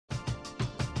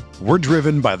We're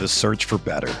driven by the search for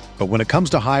better. But when it comes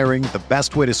to hiring, the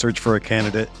best way to search for a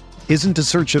candidate isn't to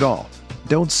search at all.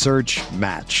 Don't search,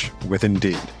 match with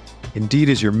Indeed. Indeed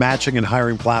is your matching and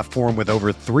hiring platform with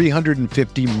over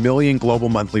 350 million global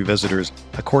monthly visitors,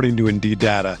 according to Indeed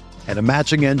data, and a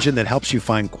matching engine that helps you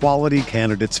find quality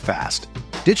candidates fast.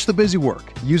 Ditch the busy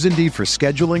work. Use Indeed for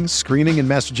scheduling, screening, and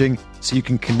messaging so you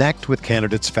can connect with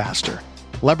candidates faster.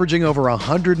 Leveraging over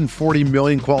 140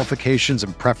 million qualifications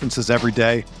and preferences every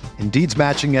day, Indeed's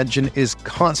matching engine is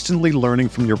constantly learning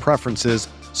from your preferences,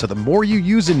 so the more you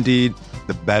use Indeed,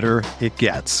 the better it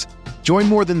gets. Join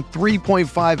more than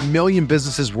 3.5 million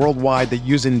businesses worldwide that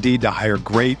use Indeed to hire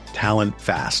great talent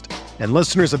fast. And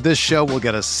listeners of this show will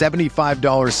get a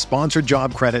 $75 sponsored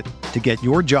job credit to get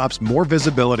your jobs more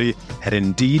visibility at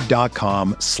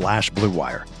Indeed.com/Blue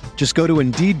Wire. Just go to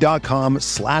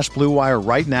Indeed.com/Blue Wire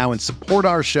right now and support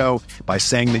our show by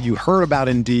saying that you heard about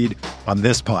Indeed on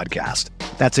this podcast.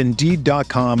 That's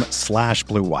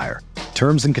Indeed.com/Blue Wire.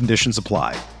 Terms and conditions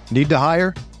apply. Need to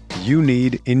hire? You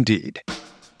need Indeed.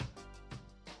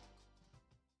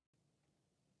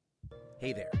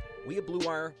 Hey there. We at Blue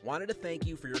Wire wanted to thank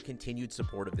you for your continued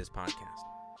support of this podcast.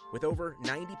 With over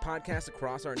 90 podcasts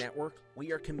across our network,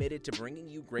 we are committed to bringing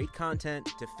you great content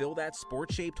to fill that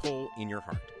sports-shaped hole in your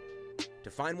heart.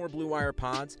 To find more Blue Wire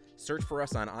pods, search for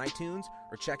us on iTunes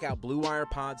or check out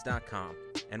BlueWirePods.com.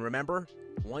 And remember,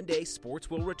 one day sports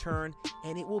will return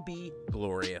and it will be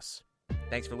glorious.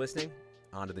 Thanks for listening.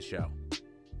 On to the show.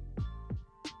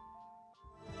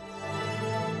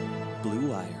 Blue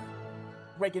Wire.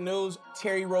 Breaking news,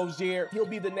 Terry Rozier, he'll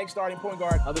be the next starting point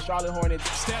guard of the Charlotte Hornets.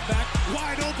 Step back,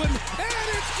 wide open, and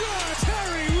it's good!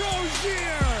 Terry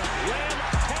Rozier! Lamb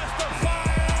has to fire!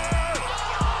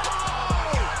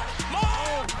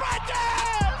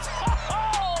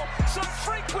 Oh, some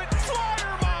frequent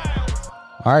flyer miles!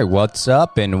 All right, what's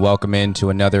up, and welcome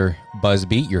into another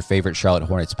Buzzbeat, your favorite Charlotte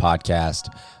Hornets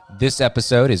podcast. This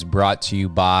episode is brought to you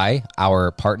by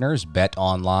our partners, Bet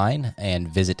Online, and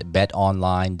visit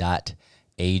betonline.ag.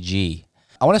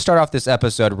 I want to start off this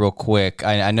episode real quick.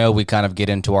 I know we kind of get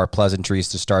into our pleasantries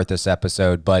to start this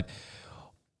episode, but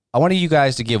I wanted you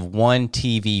guys to give one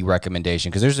TV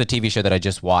recommendation, because there's a TV show that I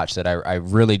just watched that I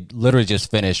really literally just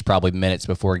finished probably minutes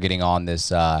before getting on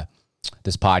this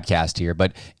this podcast here.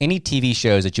 But any TV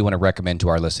shows that you want to recommend to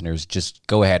our listeners, just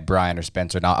go ahead, Brian or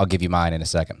Spencer, and I'll give you mine in a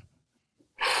second.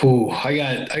 Ooh, I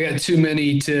got too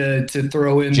many to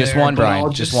throw in. Just there, one,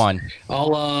 Brian. Just one.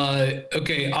 I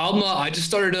just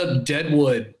started up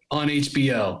Deadwood on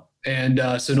HBO, and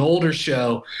it's an older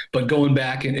show, but going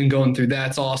back and going through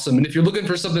that's awesome. And if you're looking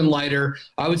for something lighter,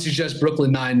 I would suggest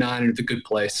Brooklyn Nine-Nine or The Good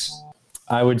Place.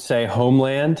 I would say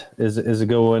Homeland is a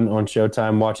good one on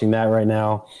Showtime. Watching that right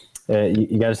now,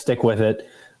 you got to stick with it.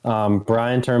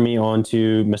 Brian turned me on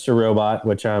to Mr. Robot,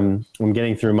 which I'm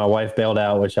getting through. My wife bailed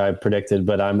out, which I predicted,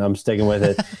 but I'm sticking with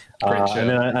it. And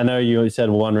then I know you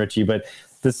said one, Richie, but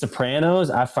The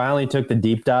Sopranos, I finally took the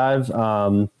deep dive.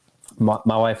 My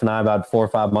wife and I, about 4 or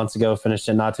 5 months ago, finished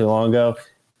it not too long ago.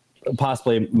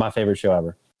 Possibly my favorite show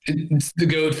ever. It's the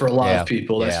goat for a lot of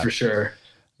people, that's for sure.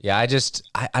 Yeah, I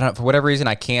don't, for whatever reason,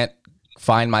 I can't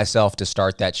find myself to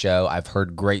start that show. I've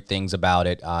heard great things about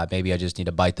it. Maybe I just need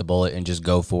to bite the bullet and just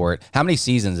go for it. How many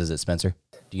seasons is it, Spencer?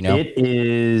 Do you know? It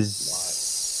is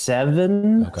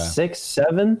 7, 6,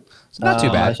 7. It's not too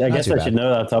bad. I guess I should know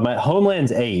that off the top of my head.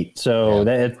 Homeland's 8, so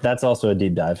that's also a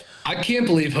deep dive. I can't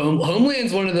believe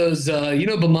Homeland's one of those.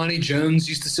 Bomani Jones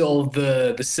used to sell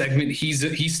the segment.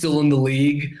 He's still in the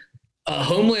league.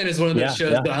 Homeland is one of those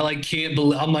shows that I can't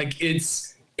believe. I'm like, it's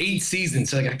 8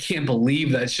 seasons. I can't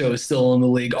believe that show is still in the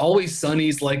league. Always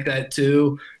Sunny's like that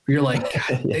too. You're like,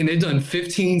 and they've done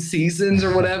 15 seasons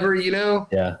or whatever,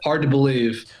 Yeah. Hard to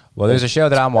believe. Well, there's a show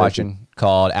that I'm watching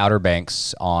called Outer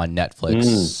Banks on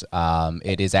Netflix.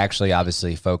 It is actually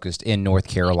obviously focused in North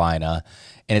Carolina,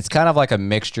 and it's kind of like a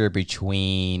mixture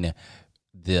between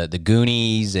the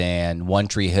Goonies and One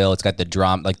Tree Hill. It's got the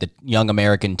drama, like the young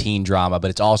American teen drama, but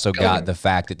it's also got the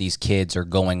fact that these kids are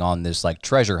going on this like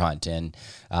treasure hunt, and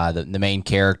the main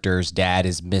character's dad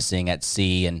is missing at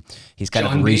sea, and he's kind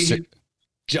of research.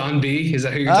 John B. Is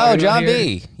that who you're talking about? Oh, John here?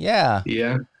 B. Yeah.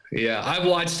 Yeah. I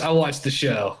watched the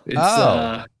show.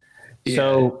 It's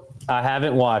So I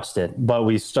haven't watched it, but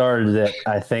we started it,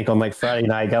 I think, on like Friday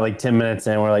night, got like 10 minutes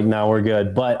in. We're like, no, we're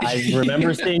good. But I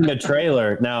remember seeing the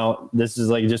trailer. Now, this is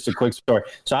like just a quick story.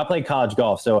 So I play college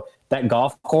golf. So that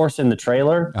golf course in the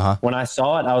trailer, when I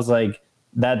saw it, I was like,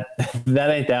 that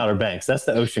ain't the Outer Banks. That's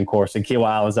the ocean course in Kiawah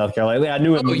Island, South Carolina. I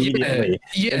knew it immediately.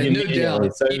 Yeah, no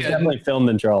doubt. So it was definitely filmed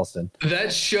in Charleston.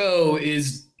 That show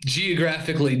is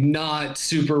geographically not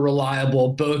super reliable,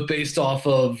 both based off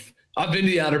of I've been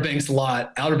to the Outer Banks a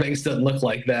lot. Outer Banks doesn't look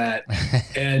like that.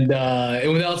 And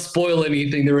without spoiling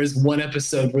anything, there is one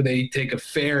episode where they take a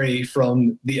ferry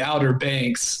from the Outer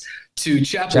Banks to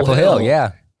Chapel Hill.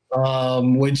 Yeah.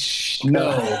 Which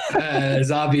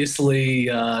is obviously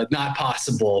not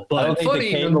possible, but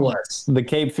funny nonetheless. The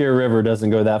Cape Fear River doesn't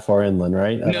go that far inland,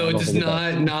 right? No, it does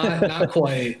not. Not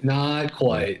quite. Not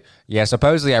quite. Yeah,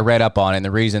 supposedly I read up on it, and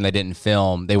the reason they didn't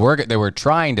film, they were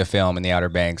trying to film in the Outer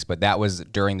Banks, but that was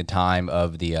during the time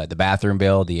of the bathroom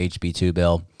bill, the HB2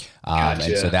 bill. Gotcha.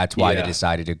 And so that's why they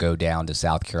decided to go down to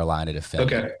South Carolina to film.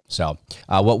 Okay. So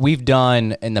what we've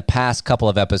done in the past couple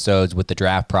of episodes with the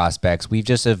draft prospects, we've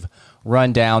just have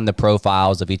run down the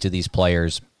profiles of each of these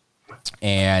players.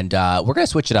 And we're going to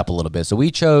switch it up a little bit. So we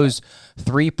chose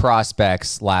 3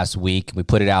 prospects last week. We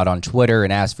put it out on Twitter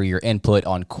and asked for your input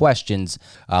on questions.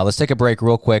 Let's take a break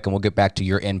real quick, and we'll get back to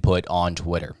your input on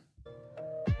Twitter.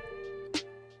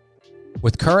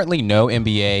 With currently no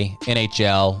NBA,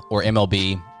 NHL, or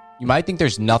MLB, you might think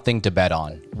there's nothing to bet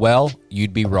on. Well,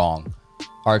 you'd be wrong.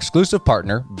 Our exclusive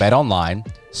partner, BetOnline,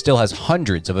 still has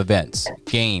hundreds of events,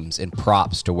 games, and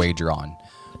props to wager on.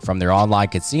 From their online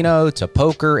casino to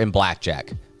poker and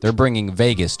blackjack, they're bringing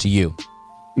Vegas to you.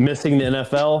 Missing the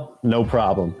NFL? No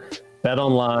problem.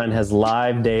 BetOnline has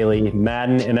live daily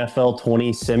Madden NFL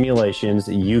 20 simulations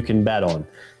that you can bet on.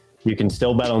 You can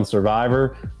still bet on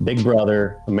Survivor, Big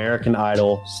Brother, American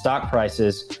Idol, stock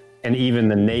prices, and even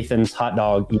the Nathan's hot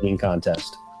dog eating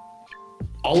contest.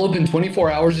 All open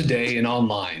 24 hours a day and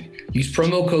online. Use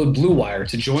promo code BLUEWIRE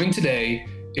to join today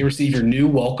and receive your new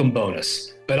welcome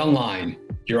bonus. BetOnline,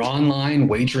 your online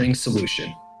wagering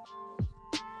solution.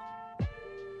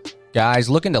 Guys,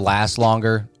 looking to last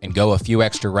longer and go a few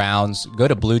extra rounds, go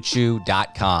to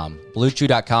BlueChew.com.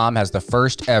 BlueChew.com has the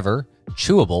first ever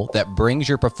chewable that brings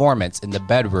your performance in the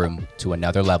bedroom to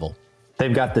another level.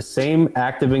 They've got the same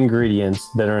active ingredients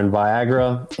that are in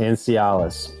Viagra and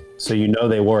Cialis, so you know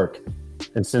they work.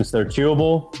 And since they're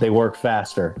chewable, they work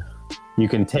faster. You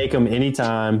can take them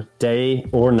anytime, day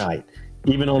or night,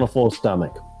 even on a full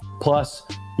stomach. Plus,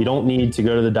 you don't need to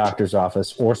go to the doctor's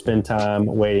office or spend time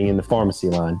waiting in the pharmacy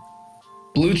line.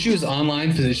 Blue Chew's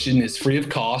online physician is free of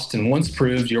cost, and once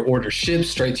approved, your order ships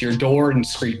straight to your door in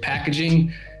discreet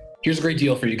packaging. Here's a great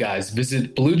deal for you guys.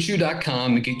 Visit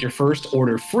BlueChew.com and get your first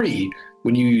order free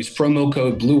when you use promo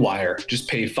code BLUEWIRE. Just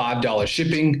pay $5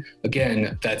 shipping.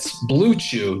 Again, that's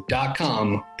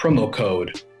BlueChew.com, promo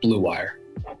code BLUEWIRE.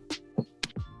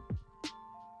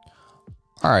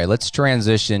 All right, let's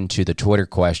transition to the Twitter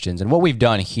questions. And what we've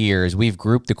done here is we've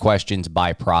grouped the questions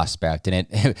by prospect. And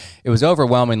it was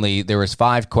overwhelmingly, there was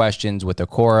 5 questions with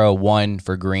Okoro, 1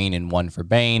 for Green and 1 for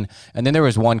Bane. And then there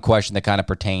was 1 question that kind of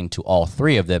pertained to all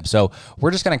 3 of them. So we're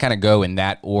just going to kind of go in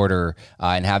that order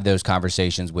and have those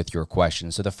conversations with your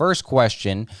questions. So the first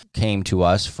question came to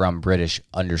us from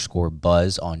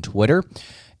British_Buzz on Twitter.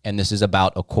 And this is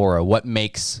about Okoro. What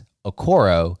makes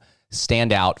Okoro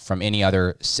stand out from any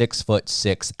other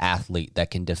 6'6" athlete that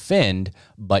can defend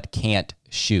but can't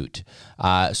shoot?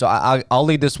 So I'll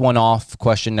lead this one off.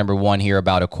 Question number 1 here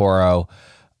about Okoro.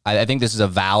 I think this is a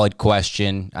valid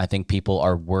question. I think people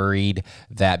are worried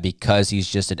that because he's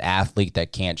just an athlete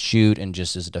that can't shoot and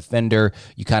just as a defender,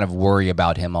 you kind of worry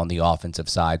about him on the offensive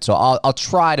side. So I'll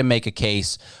try to make a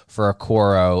case for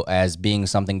Okoro as being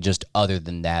something just other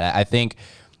than that. I think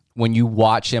when you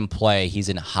watch him play, he's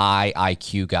a high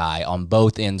IQ guy on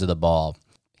both ends of the ball.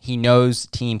 He knows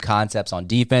team concepts on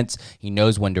defense. He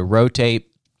knows when to rotate.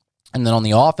 And then on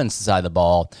the offensive side of the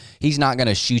ball, he's not going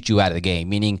to shoot you out of the game,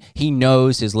 meaning he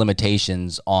knows his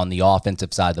limitations on the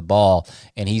offensive side of the ball,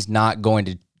 and he's not going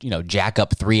to jack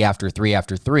up 3 after 3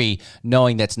 after 3,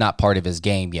 knowing that's not part of his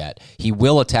game yet. He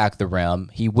will attack the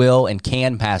rim. He will and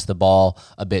can pass the ball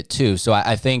a bit too. So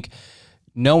I think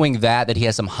knowing that he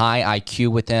has some high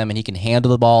IQ with him and he can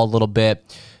handle the ball a little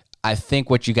bit, I think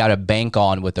what you got to bank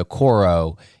on with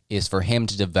Okoro is for him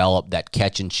to develop that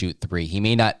catch and shoot 3. He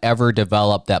may not ever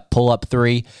develop that pull-up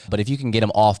 3, but if you can get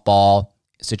him off ball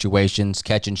situations,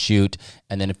 catch and shoot,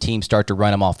 and then if teams start to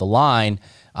run him off the line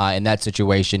in that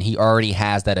situation, he already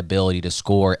has that ability to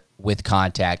score with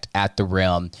contact at the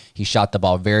rim. He shot the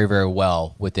ball very, very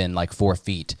well within like 4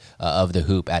 feet of the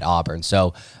hoop at Auburn.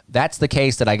 So that's the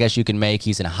case that I guess you can make.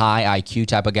 He's a high IQ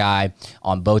type of guy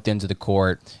on both ends of the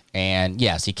court. And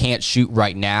yes, he can't shoot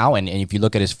right now. And if you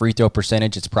look at his free throw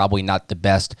percentage, it's probably not the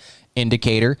best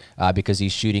indicator because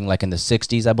he's shooting like in the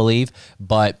 60s, I believe.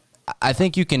 But I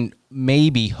think you can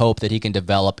maybe hope that he can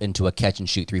develop into a catch and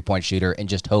shoot 3-point shooter and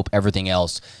just hope everything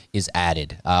else is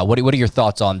added. What are your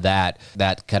thoughts on that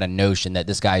kind of notion that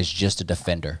this guy is just a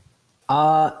defender?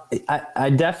 I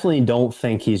definitely don't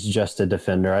think he's just a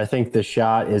defender. I think the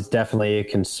shot is definitely a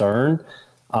concern.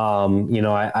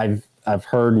 I've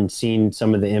heard and seen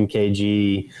some of the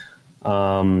MKG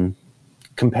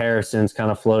comparisons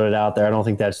kind of floated out there. I don't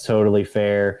think that's totally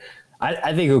fair.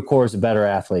 I think Okoro is a better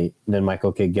athlete than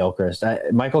Michael Kidd-Gilchrist.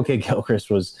 Michael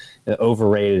Kidd-Gilchrist was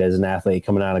overrated as an athlete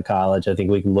coming out of college. I think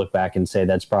we can look back and say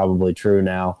that's probably true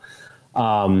now.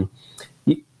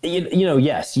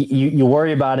 Yes, you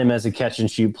worry about him as a catch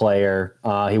and shoot player.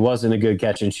 He wasn't a good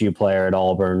catch and shoot player at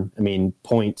Auburn. I mean,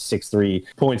 0.63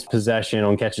 points possession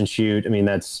on catch and shoot. I mean,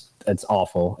 that's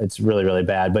awful. It's really, really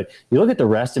bad. But you look at the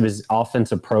rest of his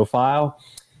offensive profile.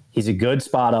 He's a good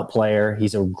spot up player.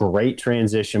 He's a great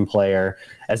transition player.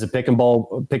 As a pick and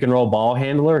roll ball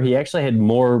handler, he actually had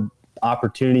more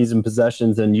opportunities and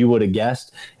possessions than you would have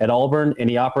guessed at Auburn, and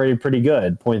he operated pretty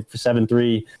good.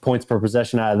 0.73 points per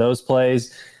possession out of those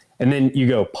plays. And then you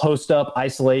go post up,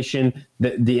 isolation,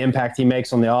 the impact he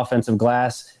makes on the offensive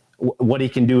glass, what he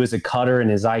can do as a cutter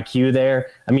and his IQ there.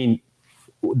 I mean,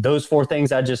 those four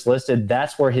things I just listed,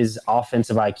 that's where his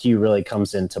offensive IQ really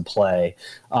comes into play.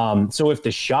 So if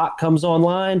the shot comes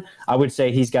online, I would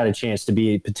say he's got a chance to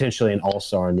be potentially an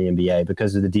all-star in the NBA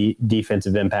because of the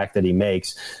defensive impact that he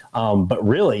makes. But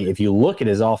really, if you look at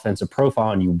his offensive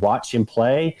profile and you watch him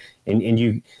play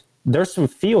and there's some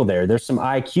feel there, there's some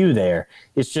IQ there.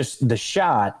 It's just the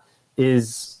shot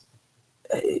is,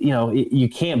 you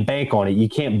can't bank on it. You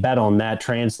can't bet on that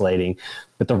translating.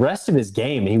 But the rest of his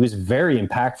game, he was very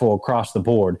impactful across the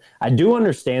board. I do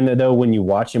understand that, though, when you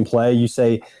watch him play, you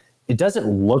say it doesn't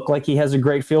look like he has a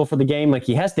great feel for the game. Like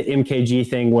he has the MKG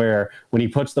thing where when he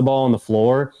puts the ball on the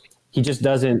floor, he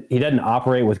doesn't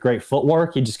operate with great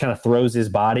footwork. He just kind of throws his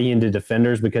body into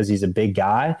defenders because he's a big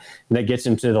guy, and that gets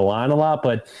him to the line a lot.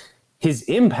 But his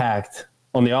impact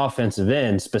on the offensive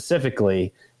end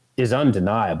specifically is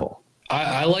undeniable.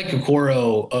 I like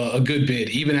Okoro a good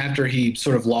bit, even after he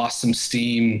sort of lost some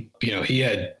steam. He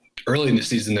had early in the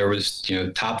season, there was,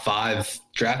 top 5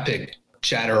 draft pick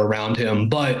chatter around him.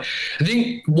 But I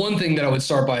think one thing that I would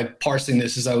start by parsing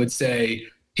this is I would say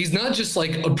he's not just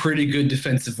like a pretty good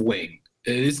defensive wing.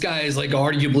 This guy is like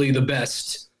arguably the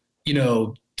best,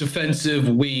 defensive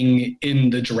wing in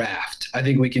the draft. I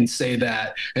think we can say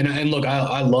that. And look,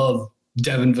 I love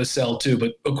Devin Vassell too,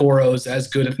 but Okoro is as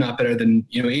good, if not better than,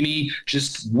 any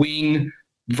just wing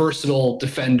versatile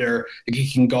defender. He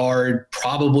can guard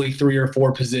probably 3 or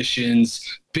 4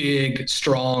 positions, big,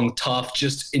 strong, tough,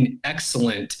 just an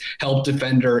excellent help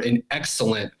defender, an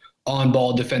excellent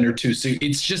on-ball defender too. So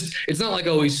it's not like,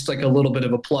 he's just like a little bit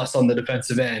of a plus on the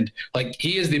defensive end. Like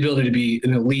he has the ability to be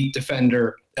an elite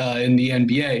defender in the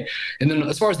NBA. And then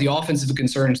as far as the offensive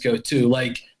concerns go too,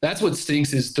 like that's what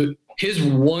stinks is his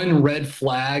one red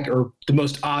flag, or the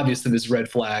most obvious of his red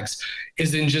flags,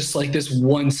 is in just like this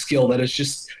one skill that is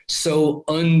just so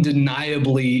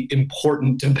undeniably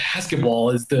important to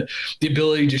basketball, is the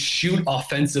ability to shoot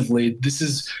offensively. This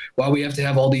is why we have to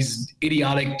have all these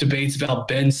idiotic debates about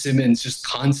Ben Simmons just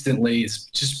constantly. It's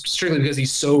just strictly because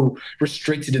he's so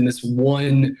restricted in this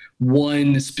one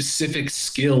specific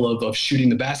skill of shooting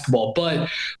the basketball. But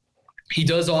he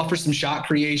does offer some shot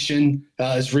creation.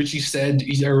 As Richie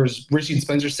and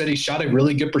Spencer said, he shot a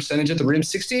really good percentage at the rim,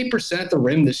 68% at the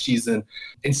rim this season,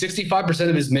 and 65%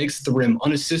 of his makes at the rim,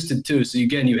 unassisted too. So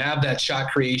again, you have that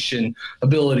shot creation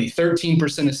ability,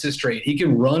 13% assist rate. He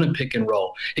can run a pick and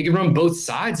roll. He can run both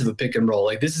sides of a pick and roll.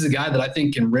 Like this is a guy that I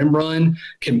think can rim run,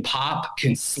 can pop,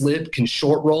 can slip, can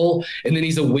short roll, and then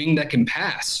he's a wing that can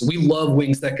pass. We love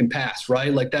wings that can pass,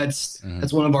 right? Like that's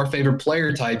one of our favorite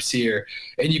player types here.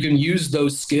 And you can use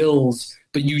those skills,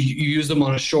 but you use them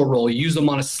on a short roll, you use them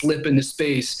on a slip into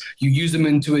space, you use them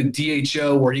into a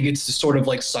DHO where he gets to sort of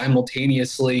like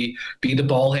simultaneously be the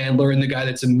ball handler and the guy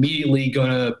that's immediately going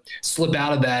to slip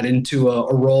out of that into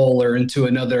a roll or into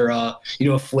another, a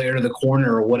flare to the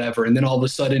corner or whatever. And then all of a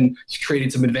sudden you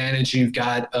created some advantage and you've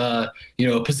got, a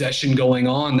possession going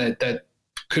on that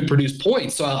could produce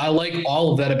points. So I like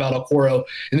all of that about Okoro.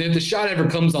 And then if the shot ever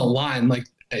comes online, like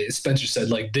Spencer said,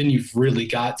 like, then you've really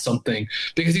got something,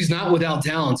 because he's not without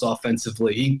talents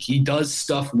offensively. He does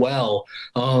stuff well.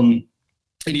 And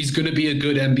he's going to be a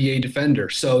good NBA defender.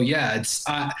 So yeah,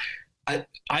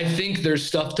 I think there's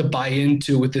stuff to buy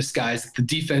into with this guy. The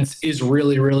defense is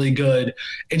really, really good.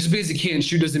 And just because he can't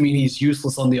shoot doesn't mean he's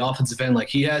useless on the offensive end. Like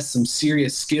he has some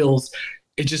serious skills.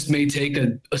 It just may take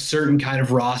a certain kind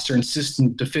of roster and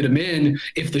system to fit him in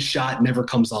if the shot never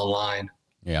comes online.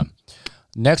 Yeah.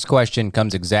 Next question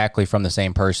comes exactly from the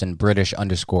same person,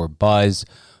 British_Buzz.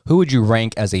 Who would you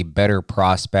rank as a better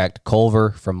prospect,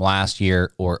 Culver from last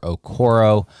year or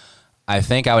Okoro? I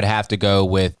think I would have to go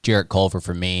with Jarrett Culver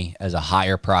for me as a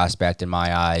higher prospect in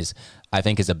my eyes. I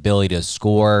think his ability to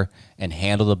score and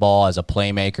handle the ball as a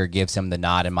playmaker gives him the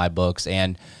nod in my books.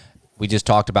 And we just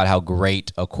talked about how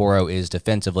great Okoro is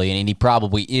defensively, and he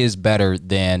probably is better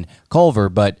than Culver,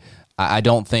 but I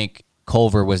don't think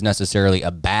Culver was necessarily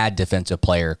a bad defensive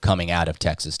player coming out of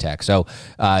Texas Tech. So,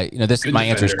 this Good my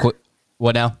answer is quick.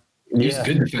 What now? He's a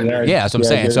good defender. Yeah, that's what I'm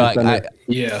saying.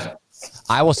 So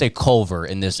I will say Culver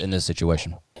in this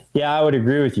situation. Yeah, I would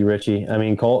agree with you, Richie. I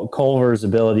mean, Culver's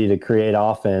ability to create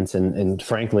offense and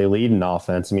frankly lead an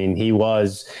offense. I mean,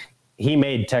 he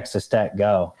made Texas Tech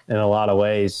go in a lot of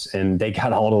ways, and they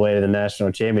got all the way to the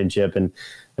national championship. And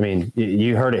I mean,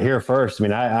 you heard it here first. I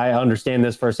mean, I understand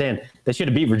this firsthand. They should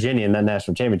have beat Virginia in that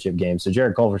national championship game. So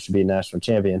Jarrett Culver should be a national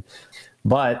champion.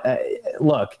 But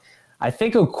look, I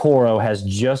think Okoro has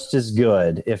just as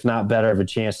good, if not better, of a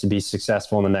chance to be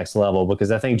successful in the next level, because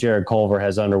I think Jarrett Culver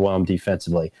has underwhelmed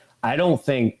defensively. I don't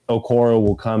think Okoro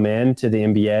will come into the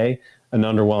NBA and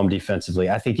underwhelm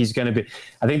defensively. I think he's going to be.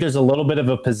 I think there's a little bit of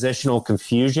a positional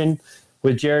confusion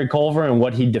with Jarrett Culver and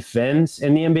what he defends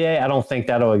in the NBA. I don't think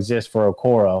that'll exist for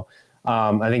Okoro.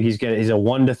 I think he's a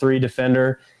 1-3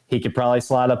 defender. He could probably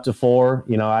slide up to 4.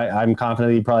 I'm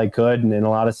confident he probably could in a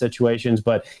lot of situations,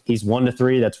 but he's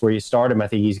 1-3. That's where you start him. I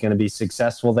think he's going to be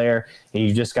successful there, and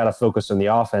you just got to focus on the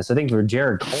offense. I think for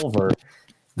Jarrett Culver,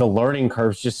 the learning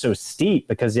curve is just so steep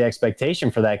because the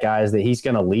expectation for that guy is that he's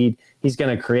going to lead, he's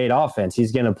going to create offense,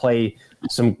 he's going to play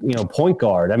some, point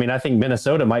guard. I mean, I think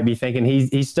Minnesota might be thinking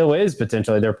he still is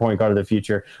potentially their point guard of the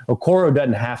future. Okoro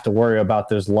doesn't have to worry about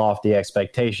those lofty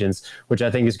expectations, which I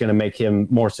think is going to make him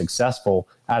more successful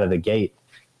out of the gate.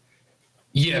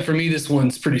 Yeah, for me, this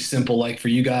one's pretty simple. Like for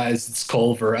you guys, it's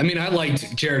Culver. I mean, I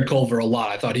liked Jarrett Culver a lot.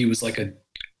 I thought he was like a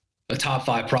top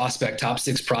 5 prospect, top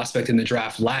 6 prospect in the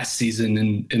draft last season.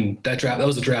 And that draft, that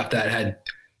was a draft that had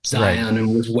Zion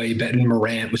and was way better, and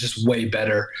Morant was just way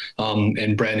better.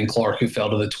 And Brandon Clark, who fell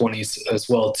to the 20s as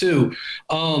well too.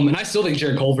 And I still think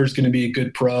Jarrett Culver is going to be a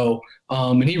good pro.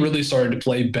 And he really started to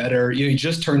play better. He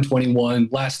just turned 21,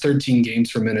 last 13 games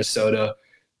for Minnesota.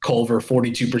 Culver,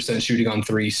 42% shooting on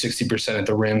 3, 60% at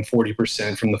the rim,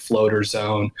 40% from the floater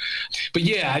zone. But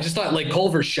yeah, I just thought like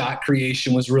Culver's shot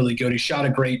creation was really good. He shot a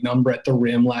great number at the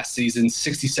rim last season,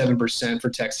 67% for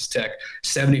Texas Tech.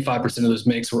 75% of those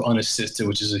makes were unassisted,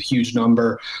 which is a huge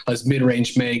number. His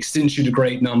mid-range makes, didn't shoot a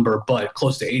great number, but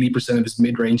close to 80% of his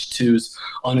mid-range twos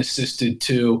unassisted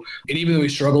too. And even though he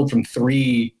struggled from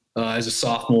 3 as a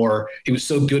sophomore, he was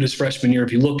so good his freshman year.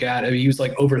 If you look at it, he was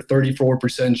like over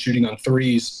 34% shooting on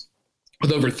 3s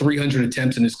with over 300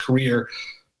 attempts in his career,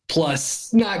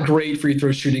 plus not great free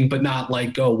throw shooting, but not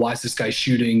like, oh, why is this guy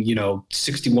shooting,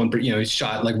 61%, he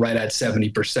shot like right at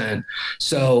 70%.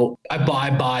 So I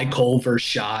buy Culver's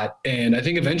shot, and I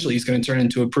think eventually he's going to turn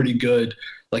into a pretty good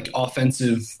like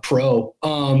offensive pro.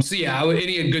 So yeah, and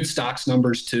he had good stocks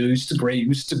numbers too. He's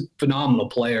just a phenomenal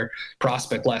player,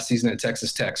 prospect last season at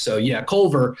Texas Tech. So yeah,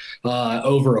 Culver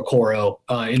over Okoro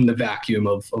in the vacuum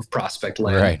of prospect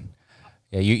land. Right.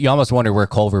 Yeah, you almost wonder where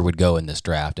Culver would go in this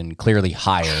draft, and clearly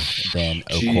higher than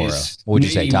Okoro. What would you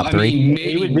say, top 3?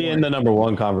 He would be in the number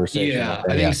 1 conversation. Yeah,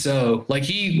 I think so. Like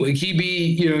he'd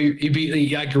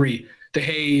be, I agree. The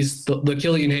Hayes, the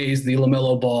Killian Hayes, the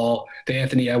LaMelo Ball, the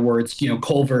Anthony Edwards,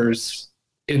 Culver's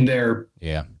in their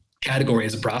category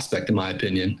as a prospect, in my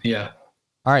opinion. Yeah.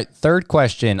 All right, third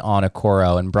question on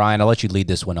Okoro, and Brian, I'll let you lead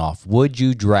this one off. Would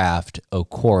you draft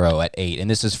Okoro at 8? And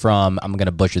this is from, I'm going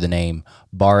to butcher the name,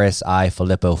 Boris I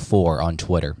Filippo 4 on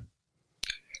Twitter.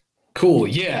 Cool.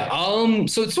 Yeah.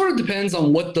 So it sort of depends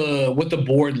on what the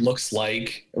board looks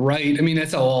like, right? I mean,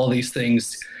 that's how all these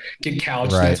things get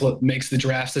couched. Right. That's what makes the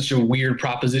draft such a weird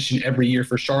proposition every year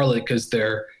for Charlotte, because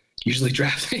they're usually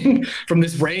drafting from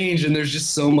this range, and there's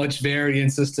just so much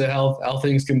variance as to how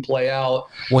things can play out.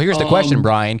 Well, here's the question,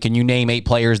 Brian. Can you name 8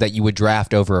 players that you would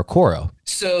draft over Okoro?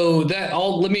 So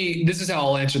this is how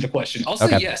I'll answer the question. I'll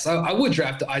say yes, I would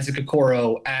draft Isaac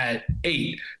Okoro at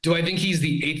 8. Do I think he's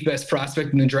the 8th best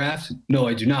prospect in the draft? No,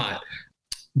 I do not.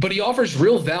 But he offers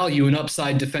real value and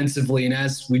upside defensively, and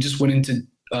as we just went into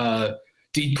a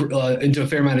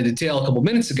fair amount of detail a couple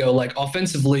minutes ago, like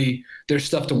offensively, there's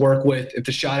stuff to work with. If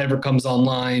the shot ever comes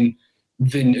online,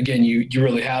 then again, you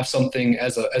really have something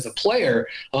as a player.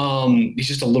 He's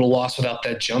just a little lost without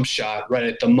that jump shot right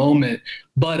at the moment.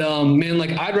 But man,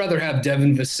 like I'd rather have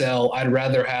Devin Vassell. I'd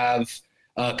rather have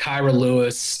Kyra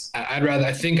Lewis.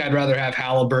 I think I'd rather have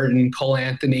Halliburton, Cole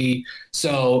Anthony.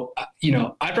 So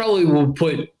I probably will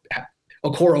put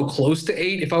Okoro close to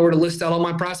 8 if I were to list out all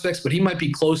my prospects, but he might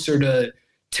be closer to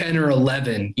 10 or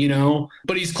 11,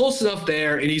 but he's close enough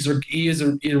there, and he is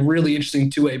a really interesting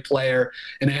two-way player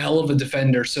and a hell of a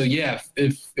defender. So yeah,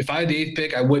 if I had the 8th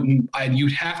pick,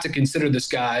 you'd have to consider this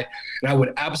guy, and I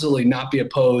would absolutely not be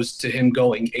opposed to him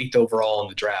going 8th overall in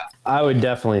the draft. I would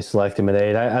definitely select him at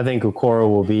 8. I think Okoro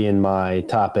will be in my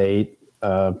top 8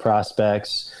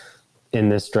 prospects in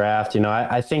this draft.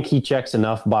 I think he checks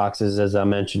enough boxes, as I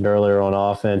mentioned earlier, on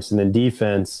offense, and then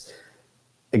defense.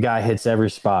 The guy hits every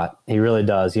spot. He really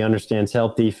does. He understands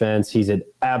help defense. He's an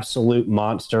absolute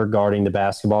monster guarding the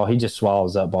basketball. He just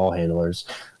swallows up ball handlers.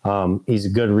 He's a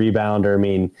good rebounder. I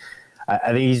mean, I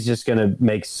think he's just going to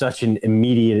make such an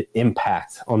immediate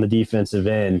impact on the defensive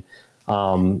end.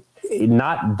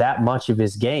 Not that much of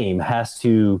his game has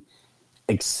to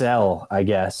excel, I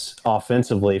guess,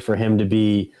 offensively for him to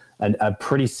be a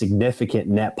pretty significant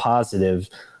net positive.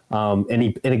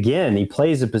 And again, he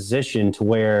plays a position to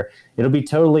where it'll be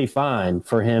totally fine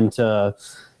for him to,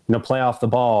 play off the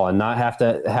ball and not have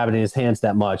to have it in his hands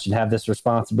that much and have this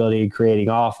responsibility of creating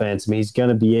offense. I mean, he's going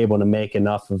to be able to make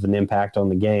enough of an impact on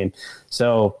the game.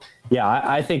 So, yeah,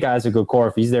 I think Isaac Okoro,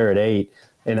 if he's there at 8,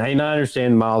 and I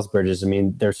understand Miles Bridges. I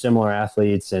mean, they're similar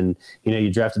athletes, and,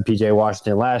 you drafted PJ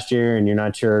Washington last year, and you're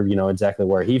not sure, exactly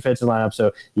where he fits in the lineup.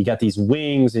 So you got these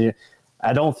wings, and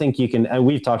I don't think you can, and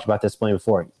we've talked about this plenty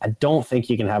before, I don't think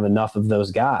you can have enough of those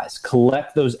guys.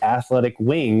 Collect those athletic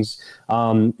wings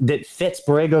that fits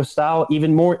Borrego's style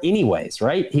even more anyways,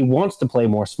 right? He wants to play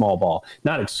more small ball,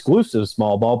 not exclusive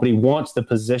small ball, but he wants the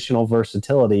positional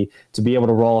versatility to be able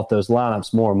to roll up those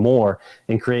lineups more and more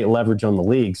and create leverage on the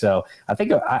league. So I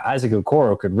think Isaac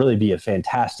Okoro could really be a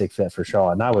fantastic fit for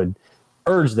Charlotte, and I would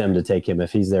urge them to take him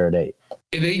if he's there at 8.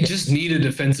 They just need a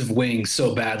defensive wing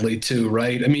so badly too,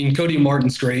 right? I mean, Cody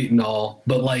Martin's great and all,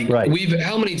 but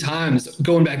how many times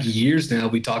going back years now,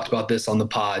 we talked about this on the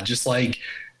pod, just like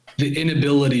the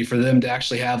inability for them to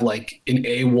actually have like an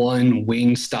A1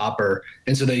 wing stopper.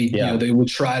 And so they would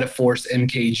try to force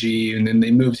MKG, and then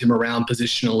they moved him around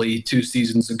positionally 2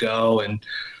 seasons ago. And,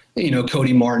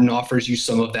 Cody Martin offers you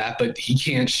some of that, but he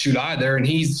can't shoot either. And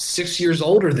he's 6 years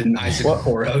older than Isaac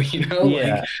Okoro,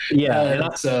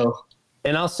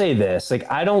 And I'll say this,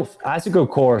 Isaac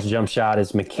Okoro's jump shot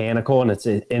is mechanical, and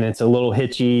it's a little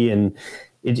hitchy, and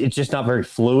it's just not very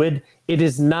fluid. It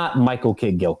is not Michael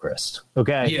Kidd-Gilchrist.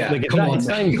 Okay. Yeah. It's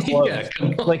not even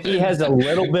close. He has a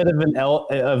little bit of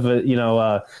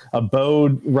a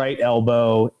bowed right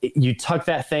elbow. You tuck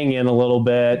that thing in a little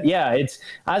bit. Yeah.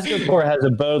 Isaac Okoro has a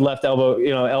bowed left elbow,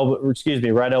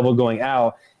 right elbow going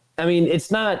out. I mean,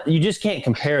 it's not, you just can't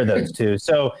compare those two.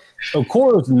 So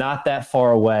Okoro's not that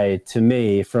far away to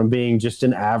me from being just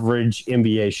an average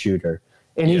NBA shooter.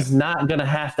 And he's not going to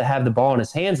have the ball in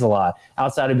his hands a lot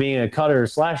outside of being a cutter or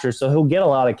slasher. So he'll get a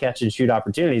lot of catch and shoot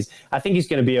opportunities. I think he's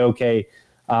going to be okay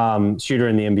shooter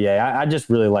in the NBA. I just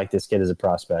really like this kid as a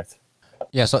prospect.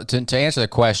 Yeah. So to answer the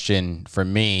question for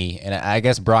me, and I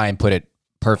guess Brian put it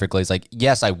perfectly. It's like,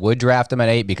 yes, I would draft him at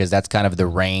 8 because that's kind of the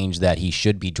range that he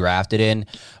should be drafted in.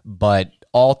 But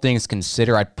all things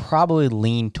considered, I'd probably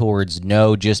lean towards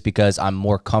no, just because I'm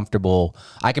more comfortable.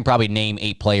 I can probably name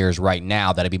 8 players right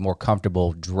now that I'd be more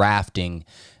comfortable drafting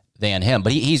than him.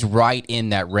 But he's right in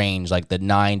that range, like the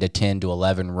 9 to 10 to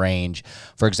 11 range.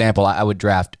 For example, I would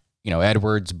draft,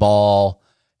 Edwards, Ball,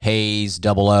 Hayes,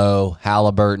 00,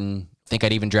 Halliburton. I think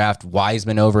I'd even draft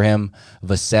Wiseman over him,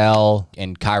 Vassell,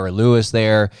 and Kyra Lewis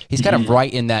there. He's kind of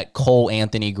right in that Cole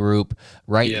Anthony group,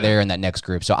 there in that next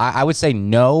group. So I would say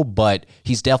no, but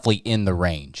he's definitely in the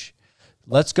range.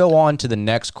 Let's go on to the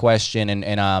next question.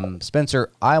 And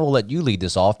Spencer, I will let you lead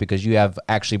this off because you have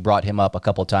actually brought him up a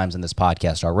couple of times in this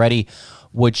podcast already.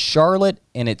 Would Charlotte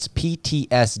and its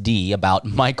PTSD about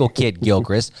Michael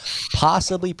Kidd-Gilchrist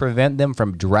possibly prevent them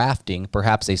from drafting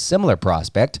perhaps a similar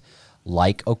prospect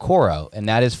like Okoro? And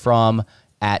that is from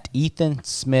at Ethan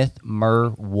Smith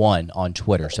Mur1 on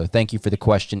Twitter. So thank you for the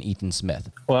question, Ethan Smith.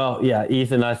 Well, yeah,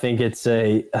 Ethan, I think it's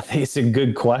a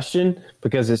good question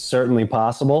because it's certainly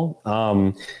possible.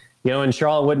 And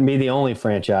Charlotte wouldn't be the only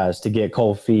franchise to get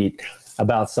cold feet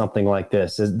about something like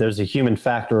this. There's a human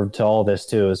factor to all this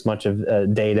too, as much of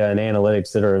data and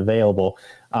analytics that are available.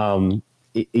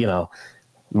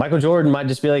 Michael Jordan might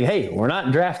just be like, hey, we're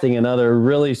not drafting another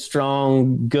really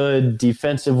strong, good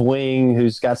defensive wing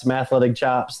who's got some athletic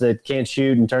chops that can't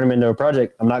shoot and turn him into a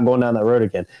project. I'm not going down that road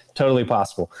again. Totally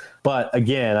possible. But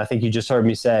again, I think you just heard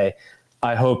me say,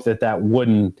 I hope that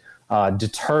wouldn't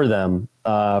deter them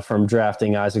from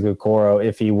drafting Isaac Okoro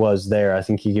if he was there. I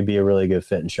think he could be a really good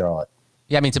fit in Charlotte.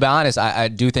 Yeah, I mean, to be honest, I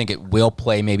do think it will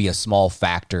play maybe a small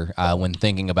factor when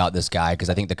thinking about this guy, because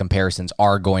I think the comparisons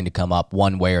are going to come up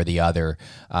one way or the other.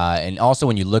 And also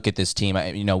when you look at this team,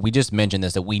 we just mentioned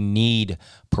this, that we need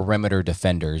perimeter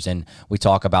defenders, and we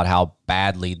talk about how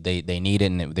badly they need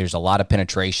it, and there's a lot of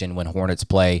penetration when Hornets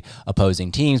play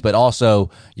opposing teams, but also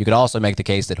you could also make the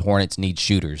case that Hornets need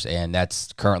shooters, and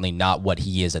that's currently not what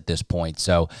he is at this point.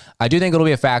 So I do think it'll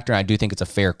be a factor, and I do think it's a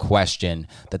fair question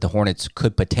that the Hornets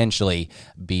could potentially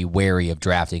be wary of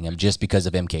drafting him just because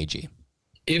of MKG.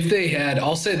 If they had,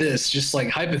 I'll say this, just like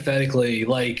hypothetically,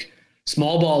 like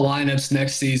small ball lineups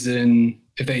next season,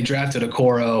 if they drafted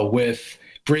Okoro with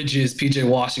Bridges, PJ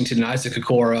Washington, and Isaac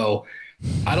Okoro,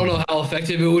 I don't know how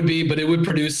effective it would be, but it would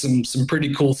produce some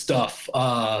pretty cool stuff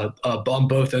on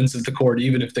both ends of the court,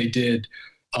 even if they did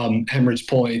hemorrhage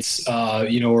points,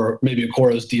 or maybe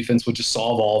Okoro's defense would just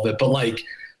solve all of it. But like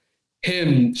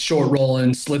him short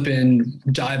rolling, slipping,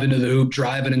 dive into the hoop,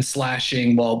 driving and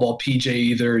slashing while PJ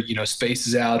either,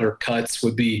 spaces out or cuts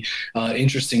would be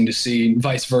interesting to see,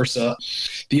 vice versa.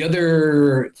 The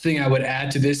other thing I would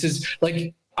add to this is,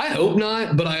 like, I hope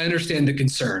not, but I understand the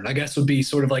concern, I guess, would be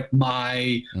sort of like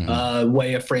my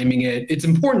way of framing it. It's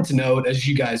important to note, as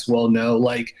you guys well know,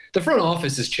 like the front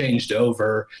office has changed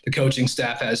over. The coaching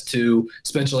staff has too.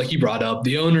 Spencer, like you brought up,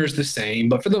 the owner is the same.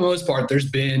 But for the most part,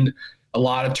 there's been a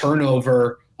lot of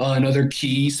turnover in other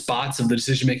key spots of the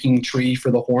decision-making tree for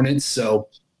the Hornets. So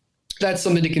that's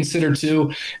something to consider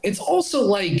too. It's also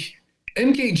like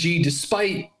MKG,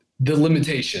 despite the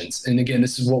limitations, and again,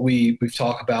 this is what we've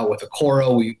talked about with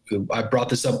Okoro. I brought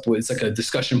this up. It's like a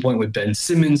discussion point with Ben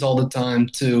Simmons all the time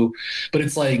too. But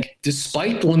it's like,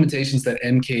 despite the limitations that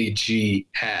MKG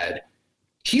had,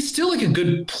 he's still like a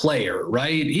good player,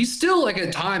 right? He's still like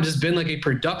at times has been like a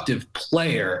productive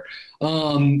player,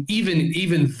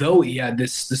 even though he had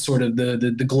this sort of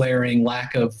the glaring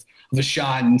lack of a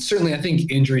shot. And certainly, I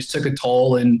think injuries took a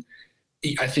toll, and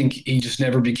I think he just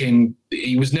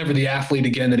he was never the athlete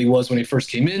again that he was when he first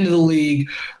came into the league.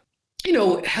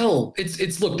 Look,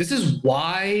 this is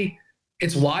why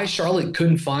Charlotte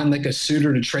couldn't find like a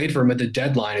suitor to trade for him at the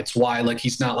deadline. It's why like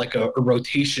he's not like a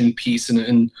rotation piece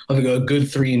and like a good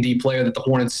 3-and-D player that the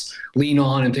Hornets lean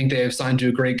on and think they have signed to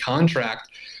a great contract.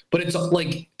 But it's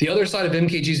like the other side of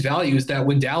MKG's value is that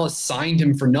when Dallas signed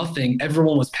him for nothing,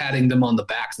 everyone was patting them on the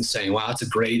backs and saying, wow, that's a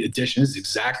great addition. This is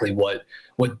exactly what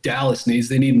Dallas needs.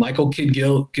 They need Michael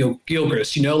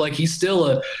Kidd-Gilchrist. Like he's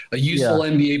still a useful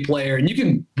NBA player. And you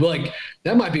can, like,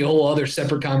 that might be a whole other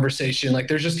separate conversation. Like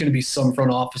there's just going to be some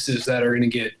front offices that are going to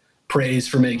get praise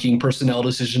for making personnel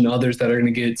decisions, others that are going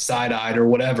to get side-eyed or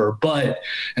whatever. But,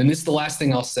 and this is the last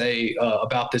thing I'll say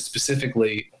about this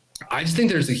specifically, I just think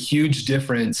there's a huge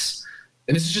difference,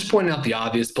 and this is just pointing out the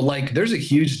obvious, but like there's a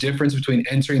huge difference between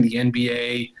entering the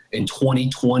NBA in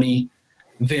 2020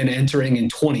 than entering in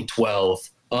 2012.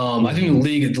 I think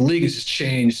the league has just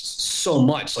changed so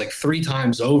much, like 3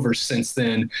 times over since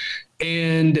then.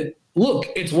 And look,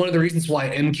 it's one of the reasons why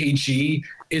MKG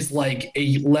is like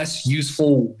a less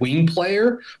useful wing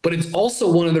player, but it's also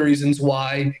one of the reasons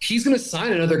why he's going to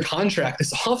sign another contract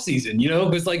this offseason,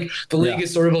 because like the league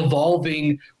is sort of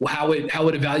evolving how it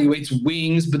evaluates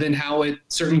wings, but then how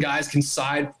certain guys can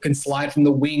slide from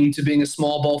the wing to being a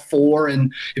small ball 4.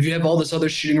 And if you have all this other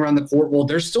shooting around the court, well,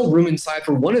 there's still room inside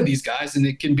for one of these guys. And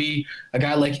it can be a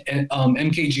guy like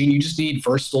MKG, and you just need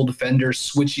versatile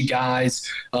defenders, switchy guys,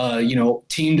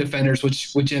 team defenders,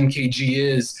 which MKG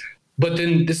is. But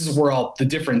then this is where the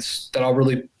difference that I'll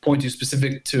really point to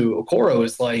specific to Okoro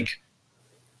is like,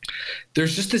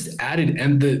 there's just this added,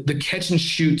 and the catch and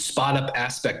shoot spot up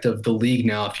aspect of the league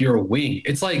now. If you're a wing,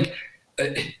 it's like,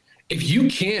 if you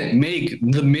can't make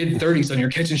the mid 30s on your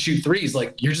catch and shoot threes,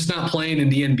 like you're just not playing in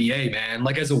the NBA, man.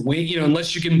 Like as a wing,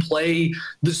 unless you can play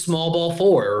the small ball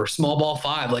 4 or small ball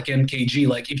 5, like MKG,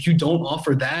 like if you don't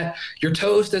offer that, you're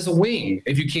toast as a wing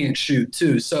if you can't shoot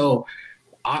too. So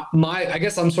I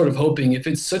guess I'm sort of hoping, if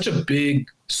it's such a big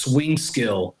swing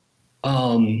skill,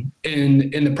 and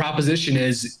the proposition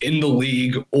is in the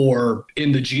league or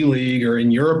in the G League or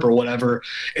in Europe or whatever,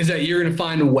 is that you're going to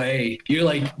find a way. You're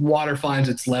like water finds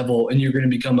its level, and you're going to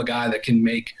become a guy that can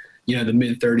make the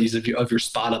mid 30s of your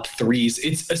spot up threes.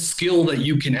 It's a skill that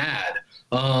you can add.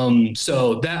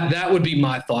 So that would be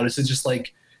my thought. Is it's just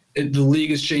like the league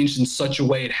has changed in such a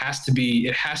way. It has to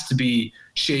be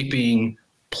shaping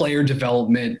player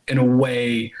development in a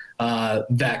way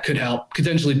that could help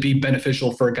potentially be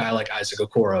beneficial for a guy like Isaac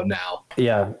Okoro now.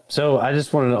 Yeah. So I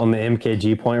just wanted on the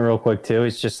MKG point real quick too.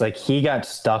 It's just like he got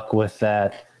stuck with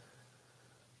that.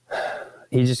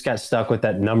 He just got stuck with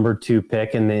that number 2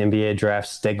 pick in the NBA draft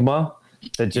stigma.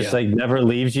 that just like never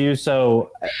leaves you.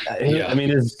 So, I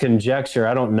mean, it's conjecture.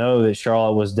 I don't know that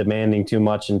Charlotte was demanding too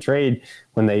much in trade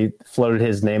when they floated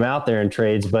his name out there in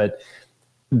trades, but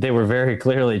they were very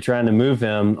clearly trying to move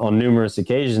him on numerous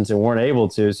occasions and weren't able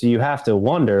to. So you have to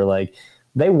wonder, like,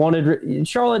 they wanted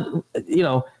Charlotte,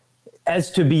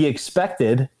 as to be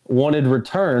expected, wanted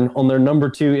return on their number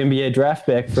 2 NBA draft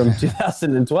pick from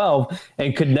 2012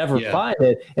 and could never find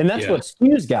it. And that's what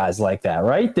skews guys like that,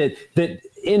 right? That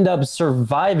end up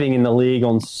surviving in the league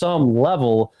on some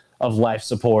level of life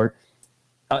support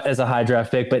as a high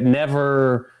draft pick, but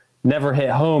never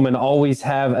hit home and always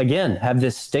have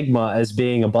this stigma as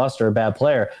being a bust or a bad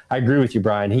player. I agree with you,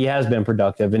 Brian. He has been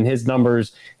productive, and his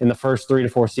numbers in the first 3 to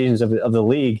 4 seasons of the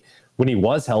league when he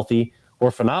was healthy were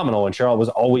phenomenal, and Charlotte was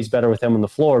always better with him on the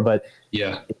floor. But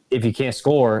if you can't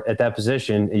score at that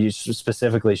position, and you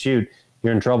specifically shoot,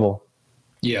 you're in trouble.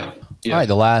 Yeah. All right,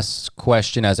 the last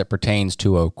question as it pertains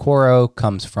to Okoro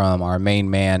comes from our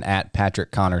main man at Patrick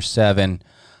Connor 7.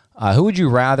 Who would you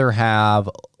rather have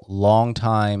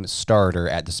longtime starter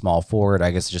at the small forward? I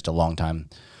guess just a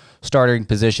longtime starting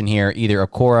position here, either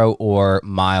Okoro or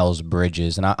Miles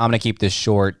Bridges. And I'm going to keep this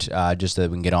short just so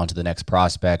that we can get on to the next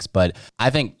prospects. But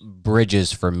I think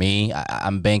Bridges, for me,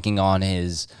 I'm banking on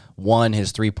his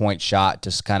 3-point shot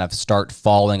to kind of start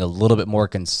falling a little bit more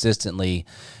consistently.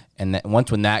 And that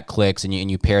when that clicks and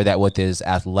you pair that with his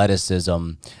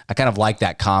athleticism, I kind of like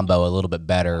that combo a little bit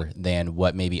better than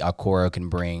what maybe Okoro can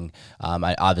bring.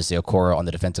 Obviously, Okoro on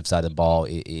the defensive side of the ball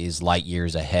is light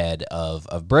years ahead of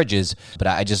Bridges, but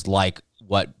I just like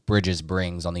what Bridges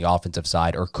brings on the offensive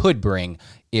side, or could bring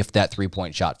if that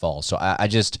 3-point shot falls. So I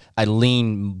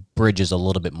lean Bridges a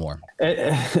little bit more.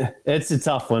 It's a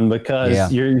tough one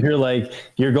because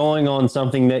you're going on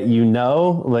something that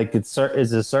like it's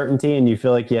a certainty, and you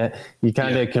feel like you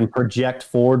kind of can project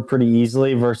forward pretty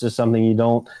easily versus something you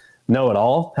don't know at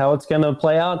all how it's going to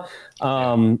play out.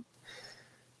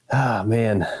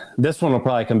 Man, this one will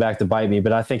probably come back to bite me,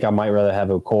 but I think I might rather have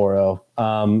Okoro.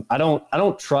 I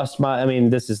don't trust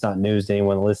this is not news to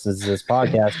anyone that listens to this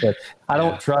podcast, but I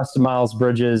don't trust Miles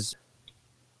Bridges,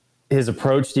 his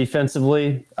approach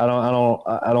defensively. I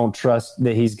don't trust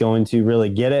that he's going to really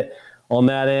get it on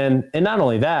that end. And not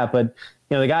only that, but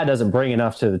the guy doesn't bring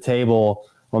enough to the table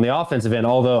on the offensive end.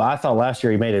 Although I thought last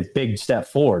year he made a big step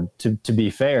forward, to be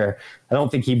fair. I don't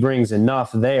think he brings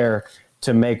enough there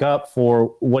to make up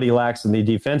for what he lacks in the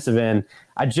defensive end.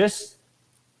 And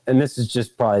this is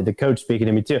just probably the coach speaking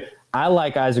to me too, I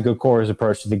like Isaac Okoro's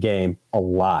approach to the game a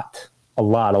lot.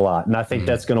 And I think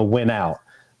that's going to win out.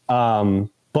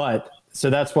 So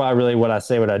that's why what I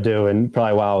say what I do, and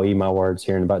probably why I'll eat my words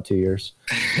here in about 2 years.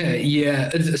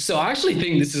 So I actually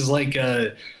think this is like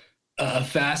a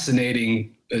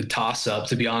fascinating toss-up,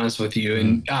 to be honest with you.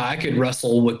 And I could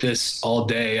wrestle with this all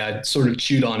day. I sort of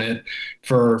chewed on it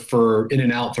for in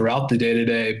and out throughout the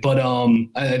day-to-day. But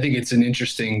I think it's an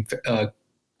interesting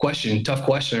question, tough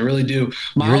question. I really do.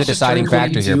 You're the deciding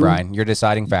factor here, Brian. You're the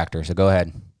deciding factor, so go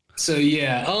ahead. So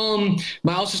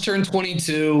Miles just turned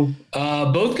 22.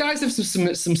 Both guys have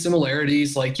some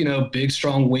similarities, like big,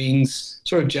 strong wings,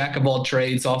 sort of jack of all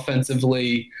trades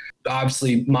offensively.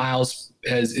 Obviously, Miles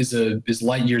is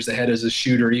light years ahead as a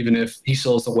shooter, even if he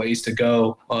still has a ways to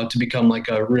go to become like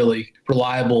a really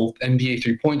reliable NBA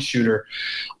 3-point shooter.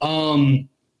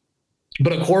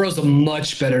 But Okoro's a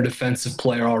much better defensive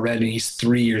player already. He's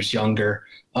 3 years younger.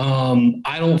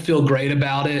 I don't feel great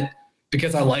about it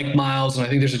because I like Miles, and I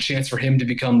think there's a chance for him to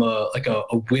become a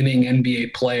winning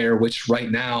NBA player, which right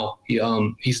now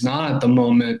he's not at the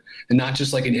moment, and not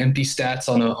just like an empty stats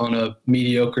on a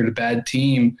mediocre to bad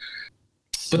team.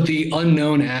 But the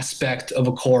unknown aspect of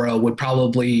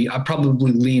Okoro I'd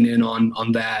probably lean in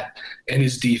on that and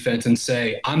his defense and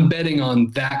say, I'm betting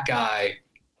on that guy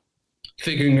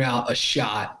figuring out a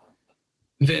shot.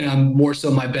 Then I'm more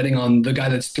so betting on the guy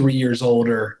that's 3 years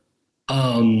older,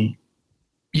 figuring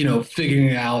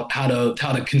out how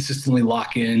to consistently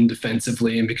lock in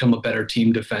defensively and become a better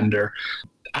team defender.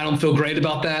 I don't feel great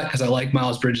about that because I like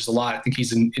Miles Bridges a lot. I think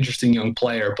he's an interesting young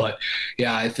player, but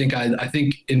yeah, I think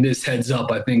in this heads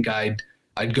up, I think I'd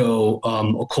go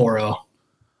Okoro.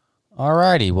 All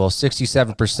righty. Well,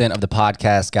 67% of the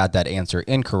podcast got that answer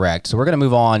incorrect. So we're going to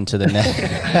move on to the next.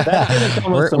 That's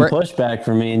almost some pushback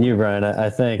for me and you, Brian. I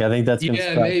think that's going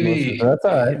to maybe. That's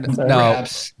all right. No.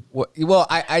 Perhaps. Well,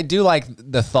 I do like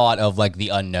the thought of like the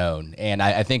unknown, and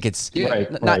I think it's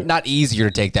not easier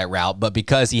to take that route, but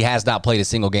because he has not played a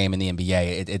single game in the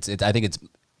NBA, I think it's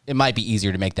it might be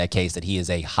easier to make that case that he is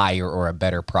a higher or a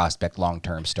better prospect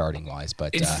long-term starting wise,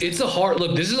 but it's a hard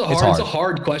look. This is it's a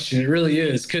hard question. It really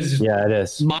is. Cause it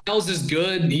is. Miles is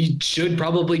good. He should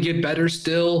probably get better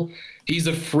still. He's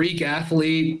a freak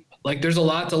athlete. Like there's a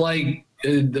lot to like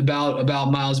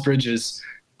about Miles Bridges.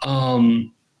 I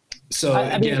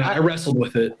wrestled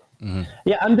with it. Mm-hmm.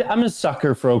 Yeah, I'm a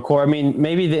sucker for Okoro. I mean,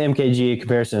 maybe the MKG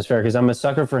comparison is fair because I'm a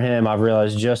sucker for him. I've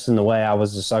realized just in the way I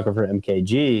was a sucker for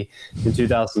MKG in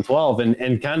 2012,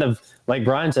 and kind of like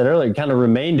Brian said earlier, kind of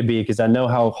remained to be because I know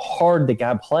how hard the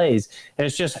guy plays, and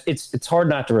it's just it's hard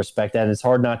not to respect that. And it's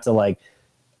hard not to like,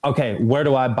 okay, where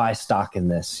do I buy stock in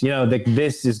this?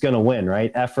 This is going to win,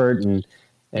 right? Effort and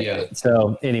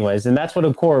so, anyways, and that's what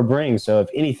Okoro brings. So if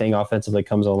anything offensively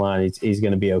comes online, he's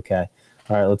going to be okay.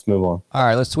 All right, let's move on. All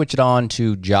right, let's switch it on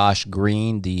to Josh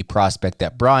Green, the prospect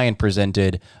that Brian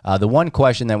presented. The one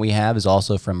question that we have is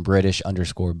also from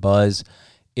British_Buzz.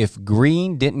 If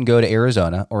Green didn't go to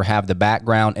Arizona or have the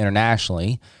background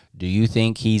internationally, do you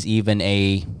think he's even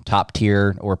a top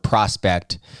tier or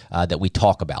prospect that we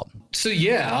talk about? So,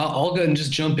 I'll go ahead and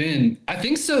just jump in. I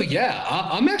think so, yeah.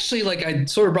 I'm actually, like I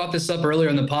sort of brought this up earlier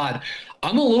in the pod.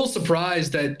 I'm a little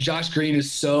surprised that Josh Green is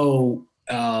so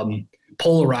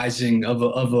polarizing of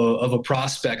a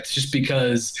prospect, just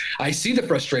because I see the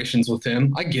frustrations with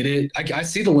him. I get it. I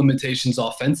see the limitations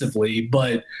offensively,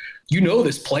 but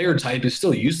this player type is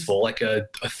still useful, like a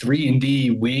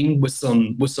 3-and-D wing with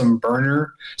some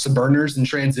burners in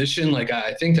transition. Like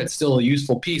I think that's still a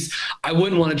useful piece. I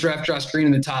wouldn't want to draft Josh Green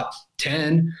in the top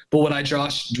 10, but would I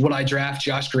draft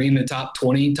Josh Green in the top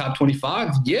 20, top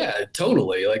 25? Yeah,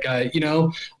 totally. Like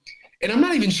and I'm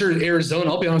not even sure Arizona,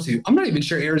 I'll be honest with you, I'm not even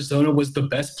sure Arizona was the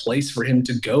best place for him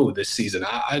to go this season.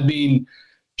 I mean,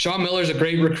 Sean Miller's a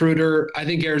great recruiter. I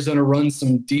think Arizona runs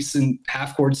some decent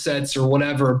half-court sets or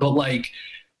whatever, but like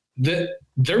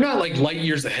they're not like light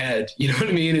years ahead, you know what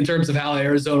I mean, in terms of how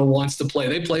Arizona wants to play.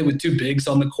 They play with two bigs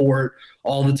on the court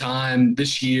all the time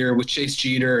this year with Chase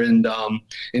Jeter and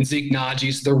Zeke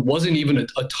Naji. So there wasn't even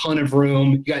a ton of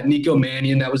room. You got Nico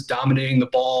Mannion that was dominating the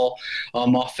ball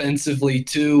offensively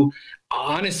too.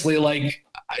 Honestly, like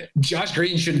Josh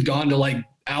Green should have gone to like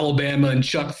Alabama and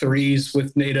chuck threes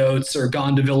with Nate Oates, or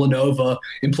gone to Villanova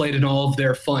and played in all of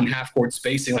their fun half-court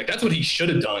spacing. Like that's what he should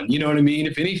have done. You know what I mean?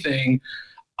 If anything,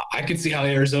 I could see how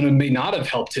Arizona may not have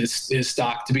helped his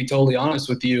stock, to be totally honest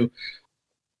with you.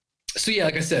 So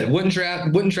like I said, wouldn't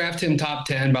draft him top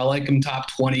 10, but I like him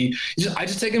top 20. I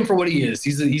just take him for what he is.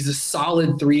 He's a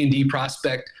solid 3-and-D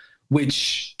prospect, and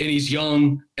he's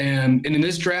young, and in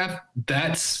this draft,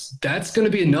 that's going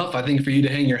to be enough, I think, for you to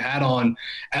hang your hat on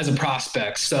as a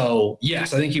prospect. So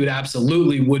yes, I think he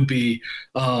would be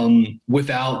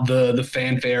without the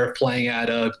fanfare of playing at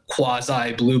a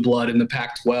quasi blue blood in the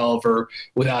Pac-12, or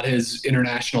without his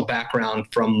international background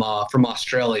from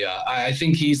Australia. I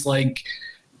think he's like,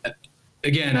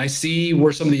 again, I see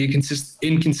where some of the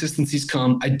inconsistencies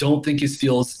come. I don't think his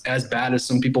feels as bad as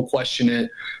some people question it.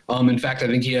 In fact, I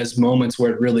think he has moments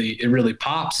where it really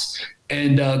pops.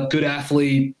 And good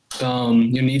athlete,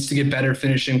 needs to get better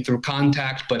finishing through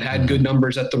contact, but had good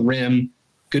numbers at the rim,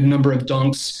 good number of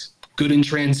dunks, good in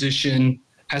transition,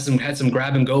 had some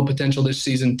grab and go potential this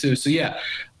season too. So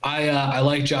I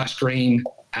like Josh Green,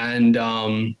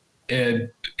 and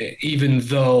even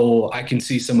though I can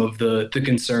see some of the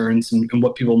concerns and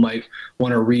what people might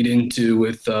want to read into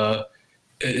with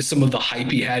some of the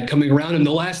hype he had coming around. And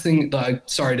the last thing,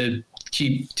 sorry to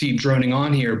keep droning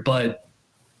on here, but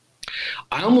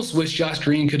I almost wish Josh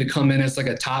Green could have come in as like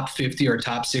a top 50 or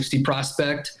top 60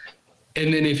 prospect.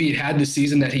 And then if he had the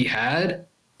season that he had,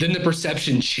 then the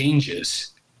perception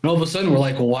changes. And all of a sudden we're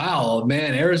like, wow,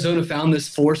 man, Arizona found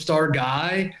this 4-star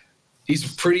guy.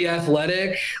 He's pretty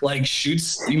athletic, like he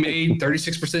made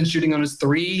 36% shooting on his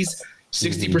threes,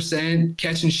 60%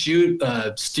 catch and shoot,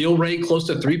 steal rate close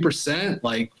to 3%.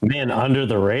 Like, man, under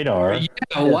the radar. Yeah,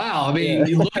 wow. I mean,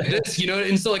 you look at this,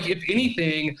 and so like, if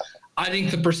anything, I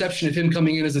think the perception of him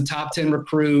coming in as a top 10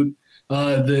 recruit,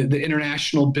 the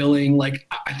international billing, like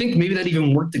I think maybe that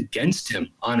even worked against him,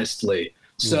 honestly.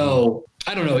 So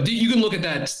I don't know. You can look at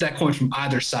that coin from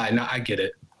either side, and I get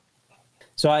it.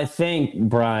 So I think,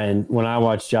 Brian, when I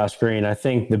watch Josh Green, I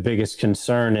think the biggest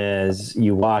concern is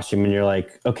you watch him and you're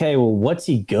like, okay, well, what's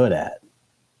he good at?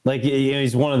 Like,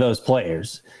 he's one of those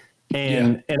players.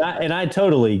 And I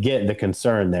totally get the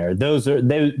concern there. Those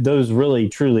really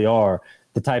truly are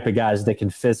the type of guys that can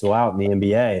fizzle out in the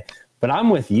NBA. But I'm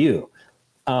with you.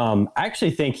 I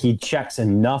actually think he checks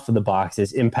enough of the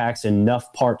boxes, impacts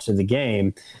enough parts of the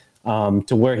game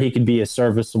to where he could be a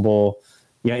serviceable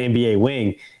NBA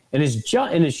wing. And his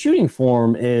shooting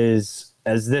form is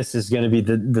as this is going to be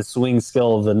the swing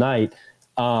skill of the night,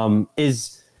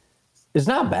 is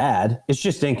not bad. It's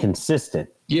just inconsistent.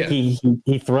 Yeah.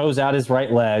 He throws out his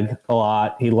right leg a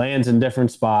lot. He lands in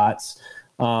different spots.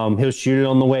 He'll shoot it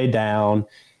on the way down.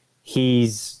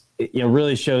 He's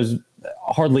really shows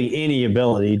hardly any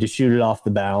ability to shoot it off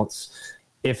the bounce.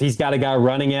 If he's got a guy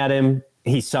running at him,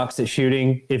 he sucks at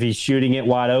shooting. If he's shooting it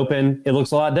wide open, it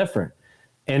looks a lot different.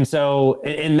 And so,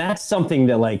 and that's something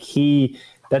that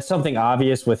that's something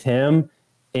obvious with him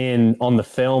on the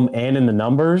film and in the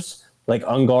numbers, like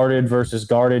unguarded versus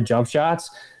guarded jump shots,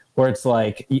 where it's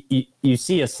like you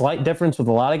see a slight difference with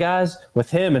a lot of guys. With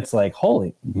him, it's like,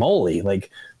 holy moly, like,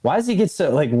 why does he get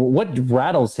so, like, what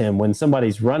rattles him when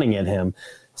somebody's running at him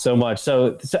so much?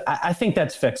 So I think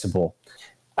that's fixable.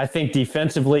 I think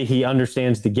defensively, he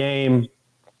understands the game.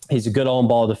 He's a good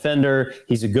on-ball defender.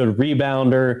 He's a good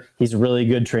rebounder. He's a really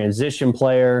good transition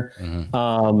player.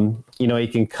 Mm-hmm. He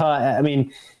can cut. I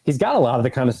mean, he's got a lot of the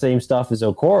kind of same stuff as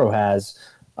Okoro has.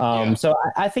 So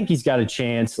I think he's got a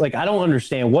chance. Like, I don't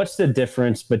understand what's the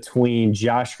difference between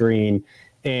Josh Green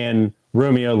and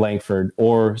Romeo Langford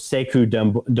or Sekou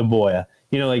Doumbouya.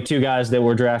 Like two guys that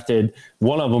were drafted.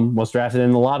 One of them was drafted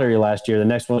in the lottery last year. The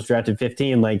next one was drafted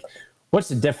 15. Like, what's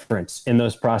the difference in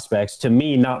those prospects? To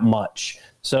me, not much.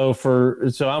 So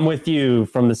I'm with you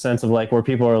from the sense of like where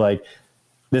people are like,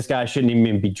 this guy shouldn't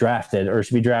even be drafted or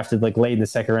should be drafted like late in the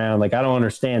second round. Like, I don't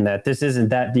understand that. This isn't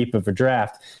that deep of a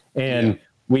draft. And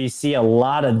we see a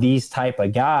lot of these type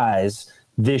of guys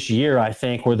this year, I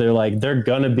think, where they're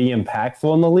going to be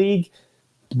impactful in the league,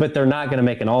 but they're not going to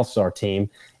make an all-star team.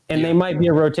 And they might be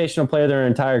a rotational player their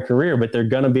entire career, but they're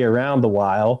going to be around a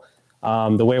while,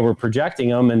 the way we're projecting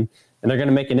them, and they're going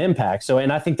to make an impact. So,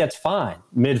 and I think that's fine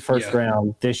mid-first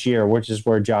round this year, which is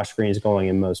where Josh Green is going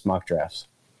in most mock drafts.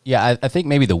 Yeah, I think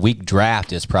maybe the weak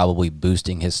draft is probably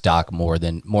boosting his stock more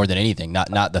than anything.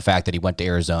 Not the fact that he went to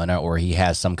Arizona or he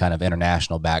has some kind of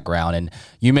international background. And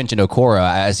you mentioned Okoro.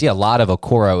 I see a lot of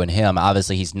Okoro in him.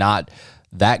 Obviously, he's not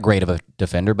that great of a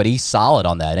defender, but he's solid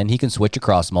on that, and he can switch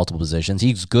across multiple positions.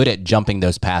 He's good at jumping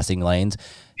those passing lanes.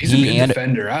 He's a good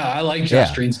defender. I like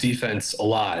Josh Green's defense a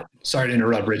lot. Sorry to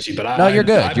interrupt, Richie, but you're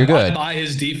good. You're good. I buy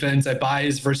his defense. I buy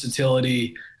his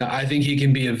versatility. I think he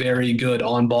can be a very good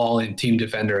on-ball and team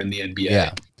defender in the NBA.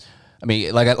 Yeah. I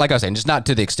mean, like I was saying, just not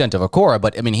to the extent of Okoro,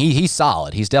 but I mean, he's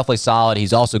solid. He's definitely solid.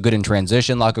 He's also good in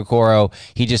transition like Okoro.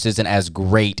 He just isn't as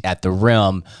great at the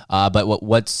rim. But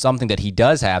what's something that he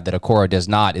does have that Okoro does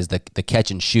not is the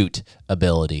catch and shoot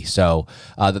ability. So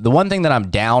the one thing that I'm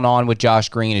down on with Josh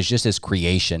Green is just his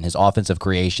creation, his offensive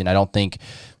creation. I don't think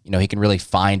he can really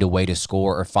find a way to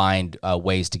score or find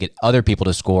ways to get other people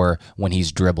to score when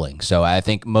he's dribbling. So I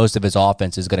think most of his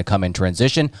offense is going to come in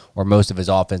transition, or most of his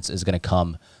offense is going to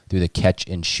come through the catch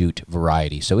and shoot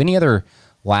variety. So any other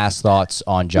last thoughts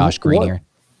on Josh Green here?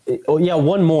 Oh, yeah,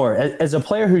 one more. As a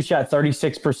player who shot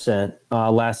 36%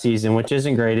 last season, which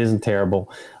isn't great, isn't terrible,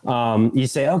 you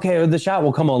say, okay, the shot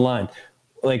will come online.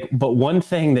 But one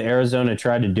thing that Arizona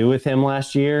tried to do with him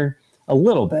last year, a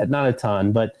little bit, not a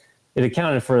ton, but it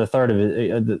accounted for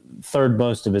the third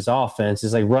most of his offense,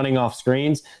 is like running off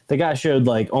screens. The guy showed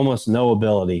like almost no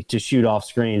ability to shoot off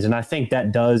screens, and I think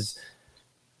that does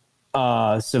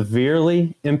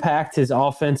severely impact his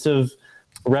offensive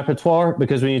repertoire,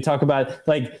 because when you talk about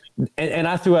and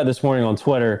I threw out this morning on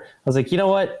Twitter, I was like, you know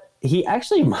what? He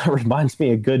actually reminds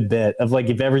me a good bit of like,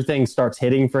 if everything starts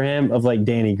hitting for him, of like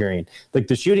Danny Green. Like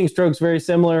the shooting stroke's very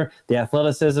similar, the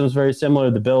athleticism is very similar,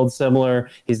 the build's similar.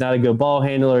 He's not a good ball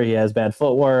handler. He has bad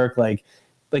footwork. Like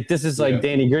this is like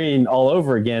Danny Green all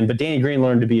over again. But Danny Green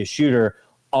learned to be a shooter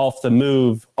off the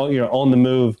move, on the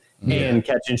move and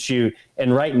catch and shoot.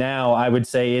 And right now, I would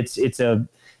say it's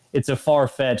a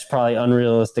far-fetched, probably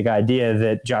unrealistic idea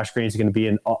that Josh Green is going to be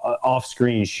an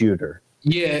off-screen shooter.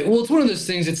 Yeah, well, it's one of those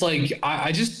things. It's like,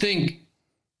 I just think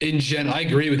I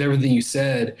agree with everything you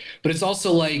said, but it's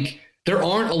also like there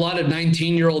aren't a lot of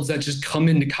 19-year-olds that just come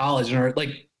into college and are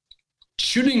like,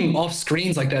 shooting off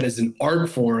screens like that is an art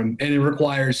form, and it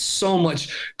requires so much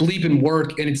bleeping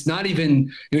work. And it's not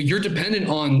even, you're dependent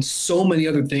on so many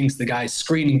other things. The guy's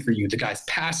screening for you, the guy's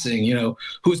passing,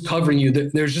 who's covering you.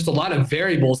 There's just a lot of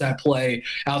variables at play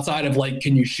outside of like,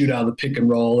 can you shoot out of the pick and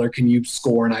roll, or can you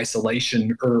score in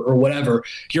isolation or whatever.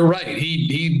 You're right.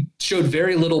 He showed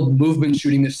very little movement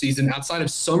shooting this season outside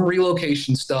of some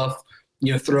relocation stuff.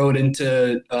 Throw it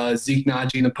into Zeke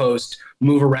Naji in the post,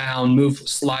 move around,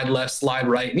 slide left, slide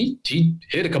right. And he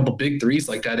hit a couple big threes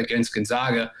like that against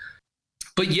Gonzaga.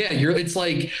 But yeah, it's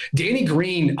like Danny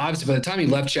Green, obviously by the time he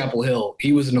left Chapel Hill,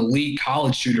 he was an elite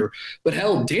college shooter. But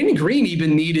hell, Danny Green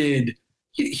even needed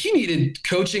he needed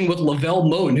coaching with Lavelle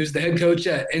Moten, who's the head coach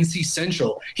at NC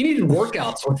Central. He needed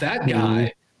workouts with that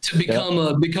guy to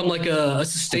become like a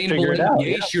sustainable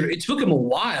NBA shooter. It took him a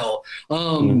while.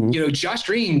 Josh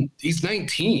Green, he's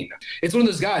 19. It's one of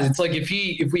those guys. It's like if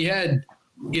we had,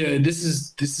 this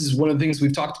is one of the things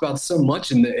we've talked about so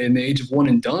much in the age of one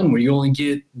and done, where you only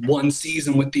get one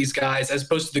season with these guys, as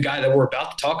opposed to the guy that we're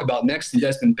about to talk about next,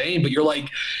 Desmond Bane. But you're like,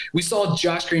 we saw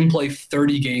Josh Green play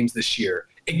 30 games this year.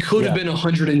 It could have been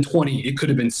 120. It could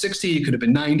have been 60. It could have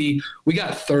been 90. We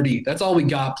got 30. That's all we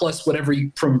got, plus whatever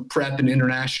from prep and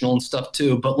international and stuff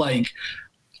too. But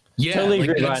totally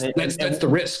agree, that's the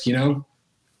risk,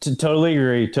 Totally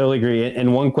agree.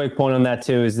 And one quick point on that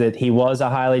too is that he was a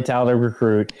highly touted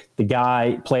recruit. The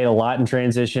guy played a lot in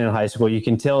transition in high school. You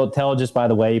can tell just by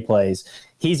the way he plays.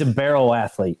 He's a barrel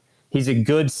athlete. He's a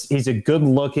good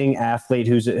looking athlete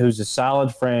who's a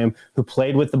solid frame, who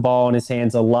played with the ball in his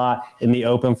hands a lot in the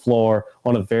open floor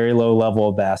on a very low level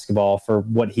of basketball for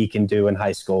what he can do in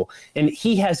high school. And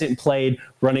he hasn't played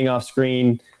running off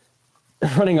screens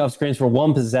for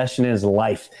one possession in his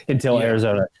life until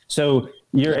Arizona. So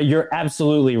you're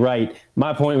absolutely right.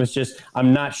 My point was just,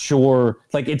 I'm not sure.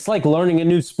 It's like learning a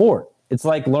new sport. It's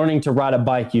like learning to ride a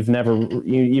bike you've never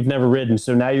ridden.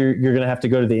 So now you're going to have to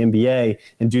go to the NBA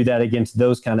and do that against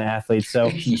those kind of athletes.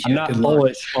 So I'm not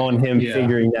bullish on him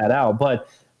figuring that out. But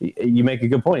you make a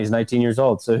good point. He's 19 years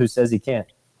old. So who says he can't?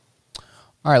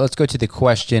 All right, let's go to the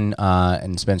question.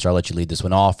 And Spencer, I'll let you lead this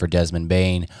one off for Desmond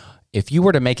Bane. If you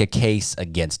were to make a case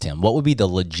against him, what would be the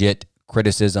legit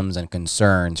criticisms and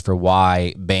concerns for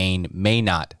why Bane may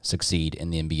not succeed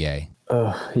in the NBA?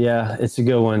 Oh, yeah, it's a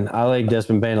good one. I like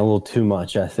Desmond Bane a little too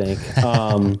much, I think.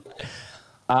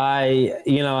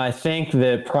 I think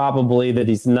that probably that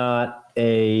he's not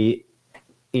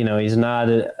he's not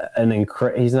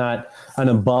an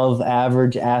above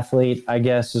average athlete, I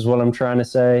guess is what I'm trying to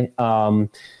say. Not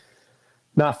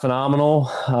phenomenal,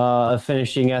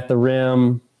 finishing at the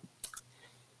rim.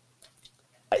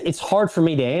 It's hard for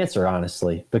me to answer,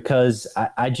 honestly, because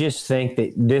I just think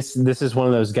that this is one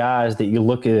of those guys that you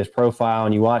look at his profile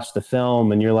and you watch the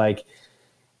film and you're like,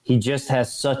 he just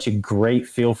has such a great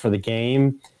feel for the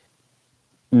game.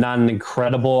 Not an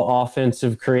incredible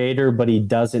offensive creator, but he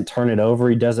doesn't turn it over.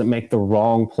 He doesn't make the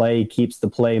wrong play. He keeps the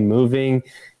play moving.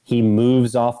 He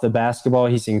moves off the basketball.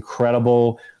 He's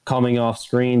incredible coming off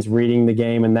screens, reading the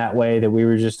game in that way that we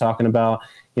were just talking about.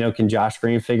 Can Josh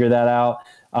Green figure that out?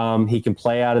 He can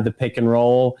play out of the pick and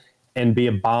roll and be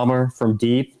a bomber from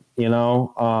deep,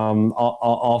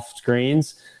 off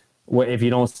screens. If you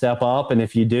don't step up, and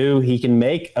if you do, he can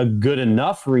make a good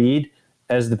enough read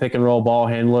as the pick and roll ball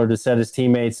handler to set his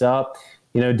teammates up.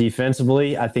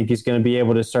 Defensively, I think he's going to be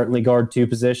able to certainly guard two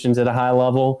positions at a high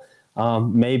level,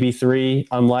 maybe three,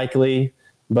 unlikely,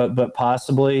 but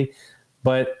possibly.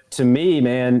 But to me,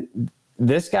 man,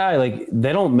 this guy,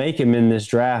 they don't make him in this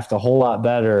draft a whole lot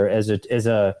better as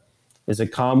a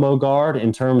combo guard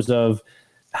in terms of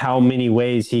how many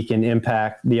ways he can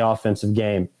impact the offensive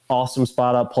game. Awesome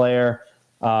spot up player,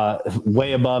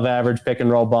 way above average pick and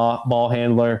roll ball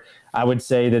handler. I would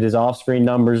say that his off screen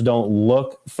numbers don't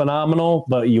look phenomenal,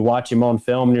 but you watch him on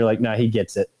film and you're like, no, he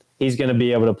gets it. He's going to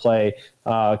be able to play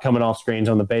coming off screens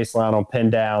on the baseline, on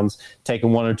pin downs,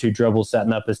 taking one or two dribbles,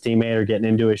 setting up his teammate or getting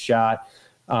into his shot.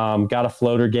 Got a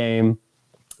floater game.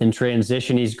 In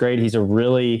transition, he's great. He's a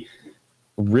really,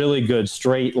 really good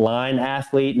straight line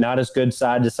athlete. Not as good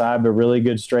side to side, but really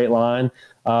good straight line.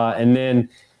 And then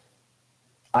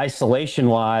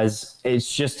isolation-wise,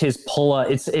 it's just his pull-up.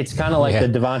 It's kind of like the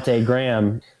Devontae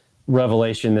Graham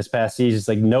revelation this past season. It's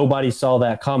like nobody saw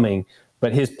that coming.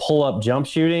 But his pull-up jump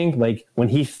shooting, when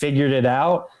he figured it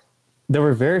out, there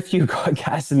were very few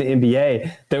guys in the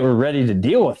NBA that were ready to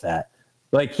deal with that.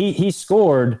 He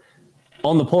scored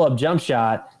on the pull-up jump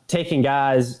shot, taking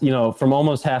guys, from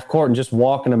almost half court and just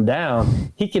walking them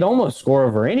down. He could almost score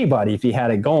over anybody if he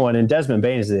had it going, and Desmond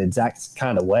Bane is the exact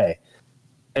kind of way.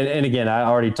 And again, I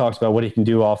already talked about what he can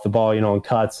do off the ball, in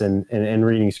cuts and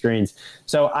reading screens.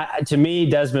 So to me,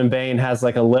 Desmond Bane has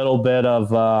a little bit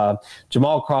of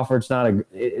Jamal Crawford's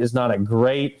is not a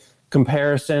great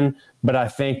comparison, but I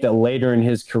think that later in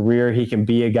his career, he can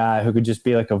be a guy who could just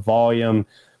be a volume,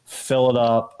 fill it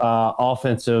up,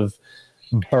 offensive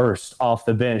burst off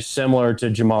the bench, similar to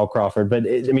Jamal Crawford. But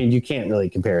you can't really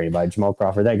compare anybody to Jamal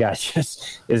Crawford. That guy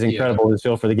just is incredible with his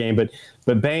feel for the game.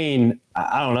 But Bane,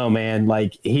 I don't know, man.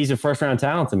 He's a first round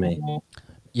talent to me.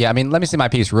 Yeah, I mean, let me say my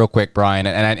piece real quick, Brian.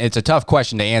 And it's a tough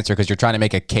question to answer because you're trying to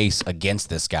make a case against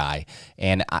this guy.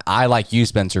 And I, like you,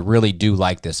 Spencer, really do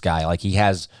like this guy. Like, he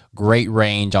has great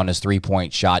range on his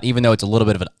three-point shot, even though it's a little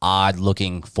bit of an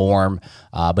odd-looking form.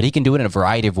 But he can do it in a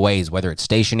variety of ways, whether it's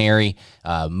stationary,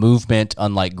 movement,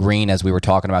 unlike Green, as we were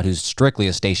talking about, who's strictly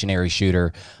a stationary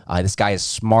shooter. This guy has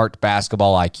smart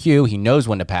basketball IQ. He knows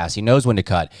when to pass. He knows when to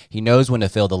cut. He knows when to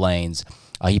fill the lanes.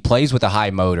 He plays with a high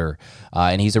motor,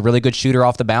 and he's a really good shooter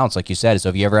off the bounce, like you said. So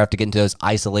if you ever have to get into those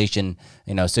isolation,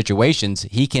 situations,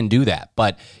 he can do that.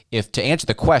 But to answer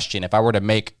the question, if I were to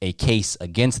make a case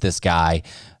against this guy,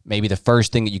 maybe the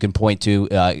first thing that you can point to,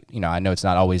 I know it's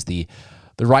not always the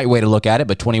right way to look at it,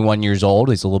 but 21 years old,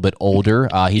 he's a little bit older.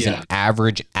 He's an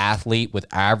average athlete with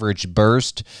average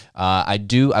burst. I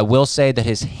will say that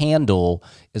his handle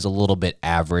is a little bit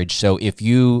average. So if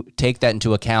you take that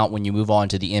into account when you move on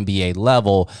to the NBA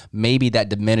level, maybe that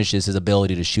diminishes his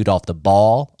ability to shoot off the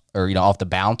ball or, off the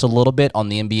bounce a little bit on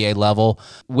the NBA level.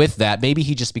 With that, maybe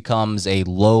he just becomes a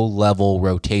low-level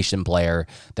rotation player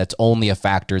that's only a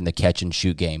factor in the catch and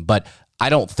shoot game. But I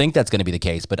don't think that's going to be the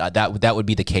case, but that would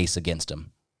be the case against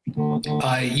him.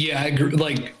 I agree.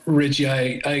 Like Richie,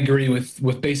 I agree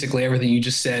with basically everything you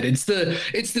just said. It's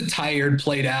the tired,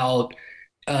 played out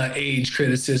age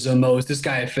criticism. Oh, is this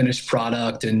guy a finished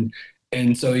product? And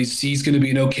so he's going to be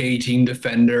an okay team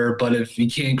defender, but if he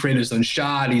can't create his own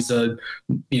shot, he's an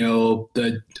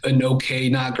okay,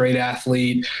 not great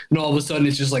athlete. And all of a sudden,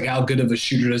 it's just like, how good of a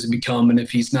shooter does he become? And if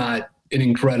he's not an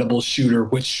incredible shooter,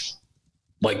 which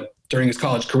like during his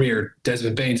college career,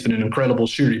 Desmond Bane's been an incredible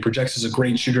shooter. He projects as a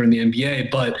great shooter in the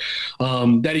NBA, but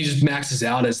that he just maxes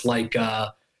out as like,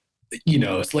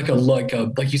 it's like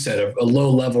like you said, a low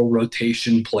level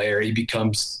rotation player. He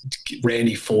becomes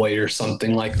Randy Foye or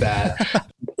something like that.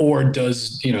 Or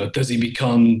does he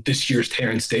become this year's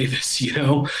Terrence Davis,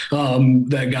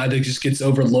 that guy that just gets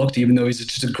overlooked, even though he's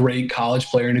just a great college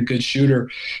player and a good shooter.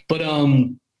 But,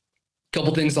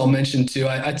 couple things I'll mention too.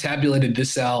 I tabulated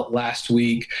this out last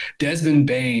week. Desmond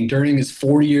Bane, during his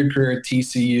 4-year career at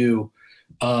TCU,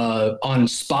 on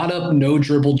spot up, no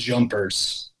dribble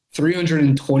jumpers,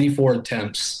 324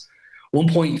 attempts,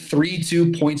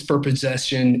 1.32 points per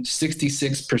possession,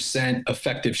 66%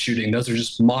 effective shooting. Those are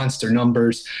just monster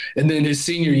numbers. And then his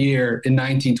senior year in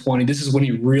 1920, this is when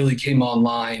he really came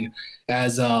online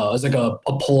as like a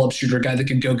pull-up shooter, a guy that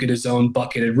could go get his own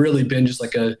bucket. It had really been just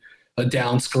like a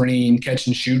down screen catch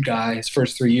and shoot guy his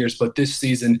first 3 years. But this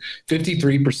season,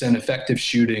 53% effective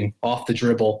shooting off the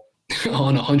dribble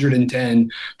on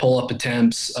 110 pull-up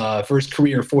attempts. For his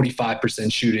career,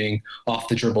 45% shooting off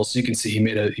the dribble. So you can see he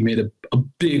made a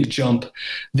big jump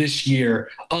this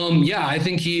year. I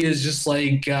think he is just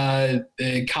like a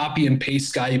copy and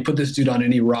paste guy. You put this dude on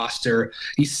any roster.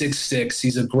 He's 6'6".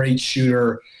 He's a great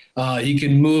shooter. He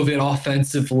can move it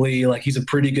offensively. Like, he's a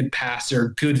pretty good passer,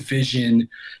 good vision.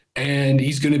 And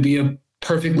he's going to be a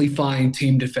perfectly fine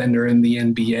team defender in the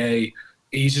NBA.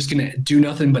 He's just going to do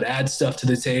nothing but add stuff to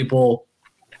the table.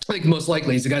 Like, most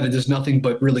likely, he's a guy that does nothing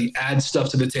but really add stuff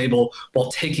to the table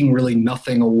while taking really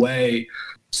nothing away.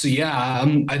 So,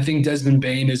 I think Desmond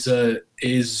Bane is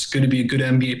going to be a good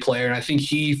NBA player. And I think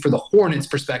he, for the Hornets'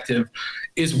 perspective,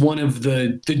 is one of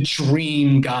the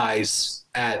dream guys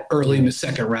at early in the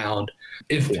second round.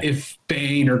 If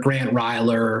Bane or Grant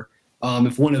Ryler,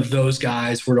 if one of those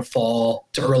guys were to fall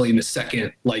to early in the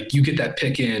second, like, you get that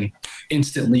pick in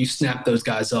instantly, you snap those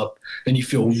guys up, and you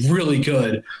feel really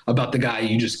good about the guy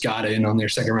you just got in on their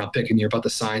second round pick, and you're about to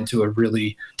sign to a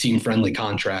really team friendly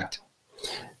contract.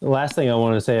 The last thing I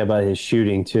want to say about his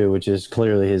shooting too, which is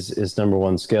clearly his number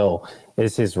one skill,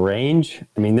 is his range.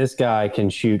 I mean, this guy can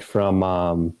shoot from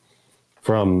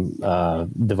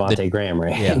Devontae Graham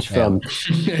range, from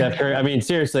Steph Curry. I mean,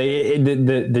 seriously,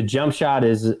 the jump shot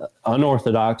is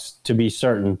unorthodox, to be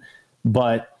certain,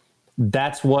 but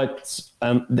that's what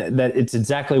that it's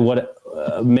exactly what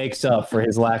makes up for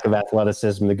his lack of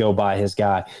athleticism to go by his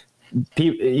guy.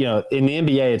 In the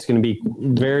NBA, it's going to be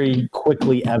very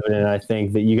quickly evident, I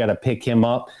think, that you got to pick him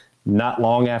up not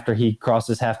long after he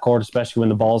crosses half court, especially when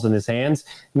the ball's in his hands.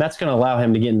 And that's going to allow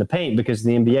him to get in the paint, because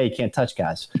in the NBA, you can't touch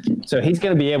guys. So he's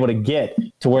going to be able to get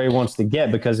to where he wants to get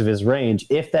because of his range,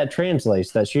 if that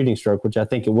translates, that shooting stroke, which I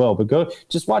think it will. But go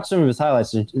just watch some of his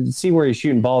highlights and see where he's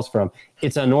shooting balls from.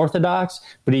 It's unorthodox,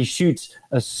 but he shoots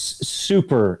a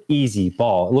super easy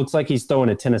ball. It looks like he's throwing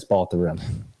a tennis ball at the rim.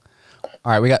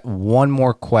 All right, we got one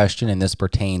more question, and this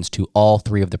pertains to all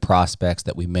three of the prospects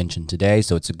that we mentioned today,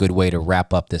 so it's a good way to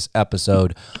wrap up this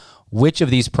episode. Which of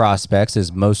these prospects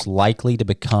is most likely to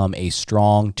become a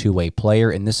strong two-way player?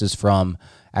 And this is from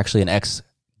actually an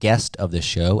guest of the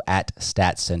show at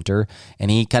StatCenter, and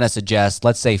he kind of suggests,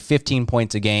 let's say 15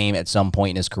 points a game at some point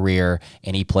in his career,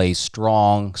 and he plays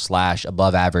strong /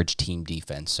 above average team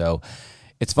defense. So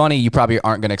it's funny, you probably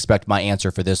aren't going to expect my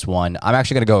answer for this one. I'm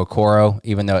actually going to go Okoro,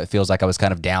 even though it feels like I was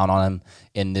kind of down on him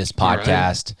in this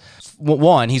podcast. Right.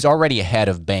 One, he's already ahead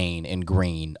of Bane and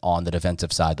Green on the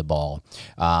defensive side of the ball.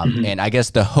 And I guess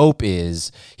the hope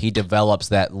is he develops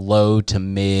that low to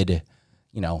mid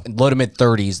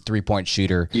 30s three-point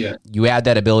shooter. Yeah. You add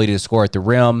that ability to score at the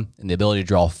rim and the ability to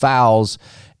draw fouls,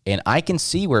 and I can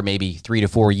see where maybe 3 to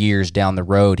 4 years down the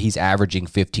road, he's averaging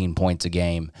 15 points a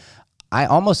game. I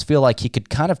almost feel like he could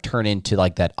kind of turn into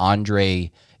like that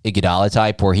Andre Iguodala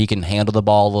type where he can handle the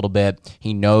ball a little bit.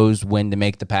 He knows when to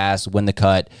make the pass, when to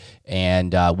cut,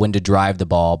 and when to drive the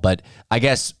ball. But I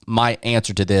guess my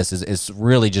answer to this is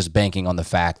really just banking on the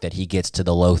fact that he gets to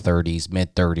the low 30s,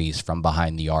 mid 30s from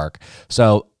behind the arc.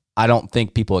 So I don't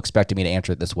think people expected me to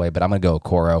answer it this way, but I'm going to go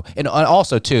Okoro. And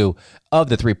also, too, of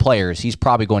the three players, he's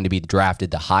probably going to be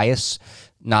drafted the highest.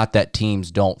 Not that teams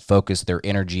don't focus their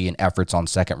energy and efforts on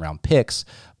second-round picks,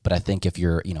 but I think if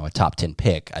you're, a top 10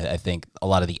 pick, I think a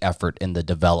lot of the effort in the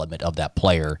development of that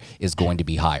player is going to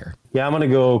be higher. Yeah, I'm going to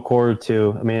go Okoro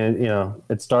too. I mean,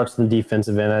 it starts in the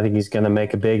defensive end. I think he's going to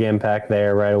make a big impact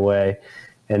there right away.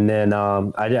 And then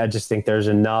I just think there's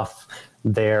enough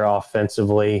there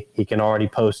offensively. He can already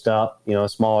post up.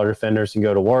 Smaller defenders can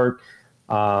go to work.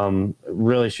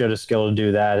 Really showed a skill to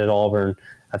do that at Auburn.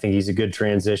 I think he's a good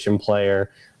transition player.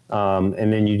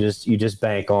 And then you just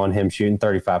bank on him shooting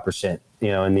 35%,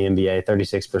 in the NBA,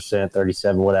 36%,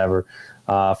 37, whatever,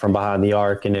 from behind the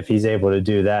arc. And if he's able to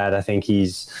do that, I think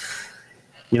he's,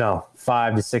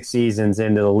 5 to 6 seasons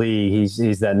into the league,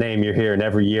 he's that name you're hearing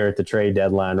every year at the trade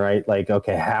deadline, right? Like,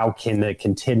 okay, how can the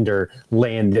contender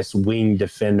land this wing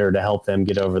defender to help them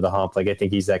get over the hump? Like, I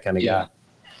think he's that kind of guy.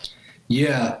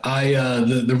 Yeah,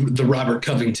 the Robert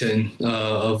Covington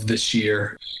of this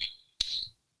year.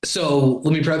 So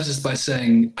let me preface this by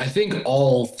saying I think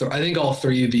all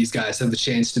three of these guys have the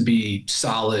chance to be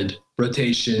solid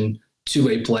rotation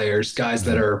 2A players, guys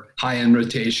that are high-end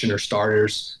rotation or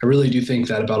starters. I really do think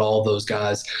that about all those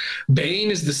guys.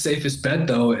 Bane is the safest bet,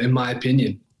 though, in my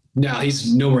opinion. Now,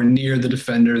 he's nowhere near the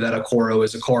defender that Okoro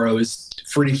is. Okoro is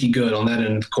freaky good on that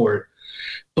end of the court.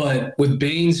 But with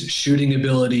Bane's shooting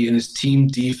ability and his team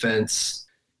defense,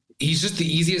 he's just the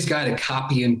easiest guy to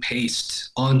copy and paste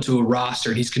onto a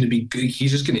roster. And he's going to be good.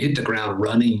 He's just going to hit the ground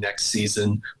running next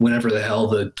season, whenever the hell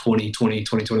the 2020,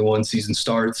 2021 season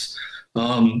starts.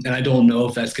 And I don't know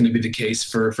if that's going to be the case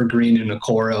for Green and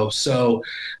Okoro. So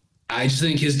I just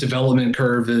think his development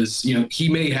curve is, he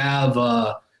may have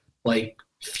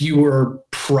fewer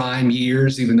prime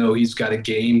years, even though he's got a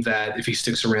game that if he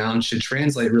sticks around should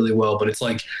translate really well. But it's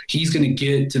like he's going to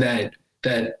get to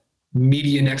that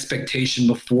median expectation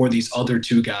before these other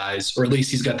two guys, or at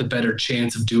least he's got the better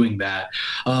chance of doing that.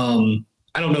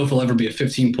 I don't know if he'll ever be a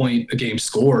 15-point-a-game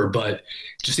scorer, but it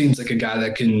just seems like a guy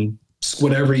that can –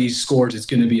 whatever he scores, it's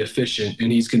going to be efficient,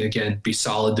 and he's going to, again, be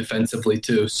solid defensively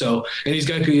too. So, and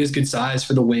he has good size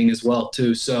for the wing as well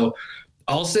too. So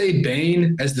I'll say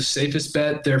Bane as the safest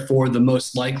bet, therefore the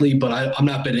most likely, but I'm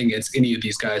not betting against any of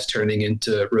these guys turning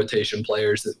into rotation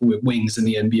players with wings in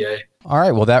the NBA. All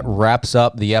right, well, that wraps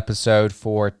up the episode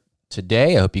for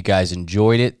today. I hope you guys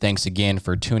enjoyed it. Thanks again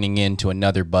for tuning in to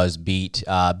another Buzz Beat.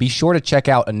 Be sure to check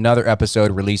out another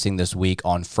episode releasing this week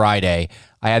on Friday.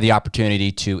 I had the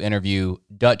opportunity to interview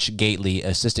Dutch Gately,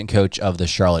 assistant coach of the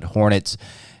Charlotte Hornets,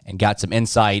 and got some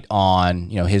insight on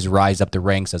his rise up the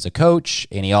ranks as a coach,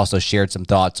 and he also shared some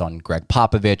thoughts on Greg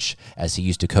Popovich as he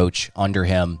used to coach under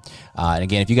him. And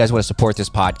again, if you guys want to support this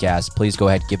podcast, please go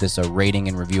ahead and give this a rating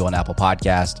and review on Apple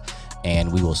Podcast,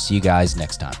 and we will see you guys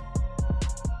next time.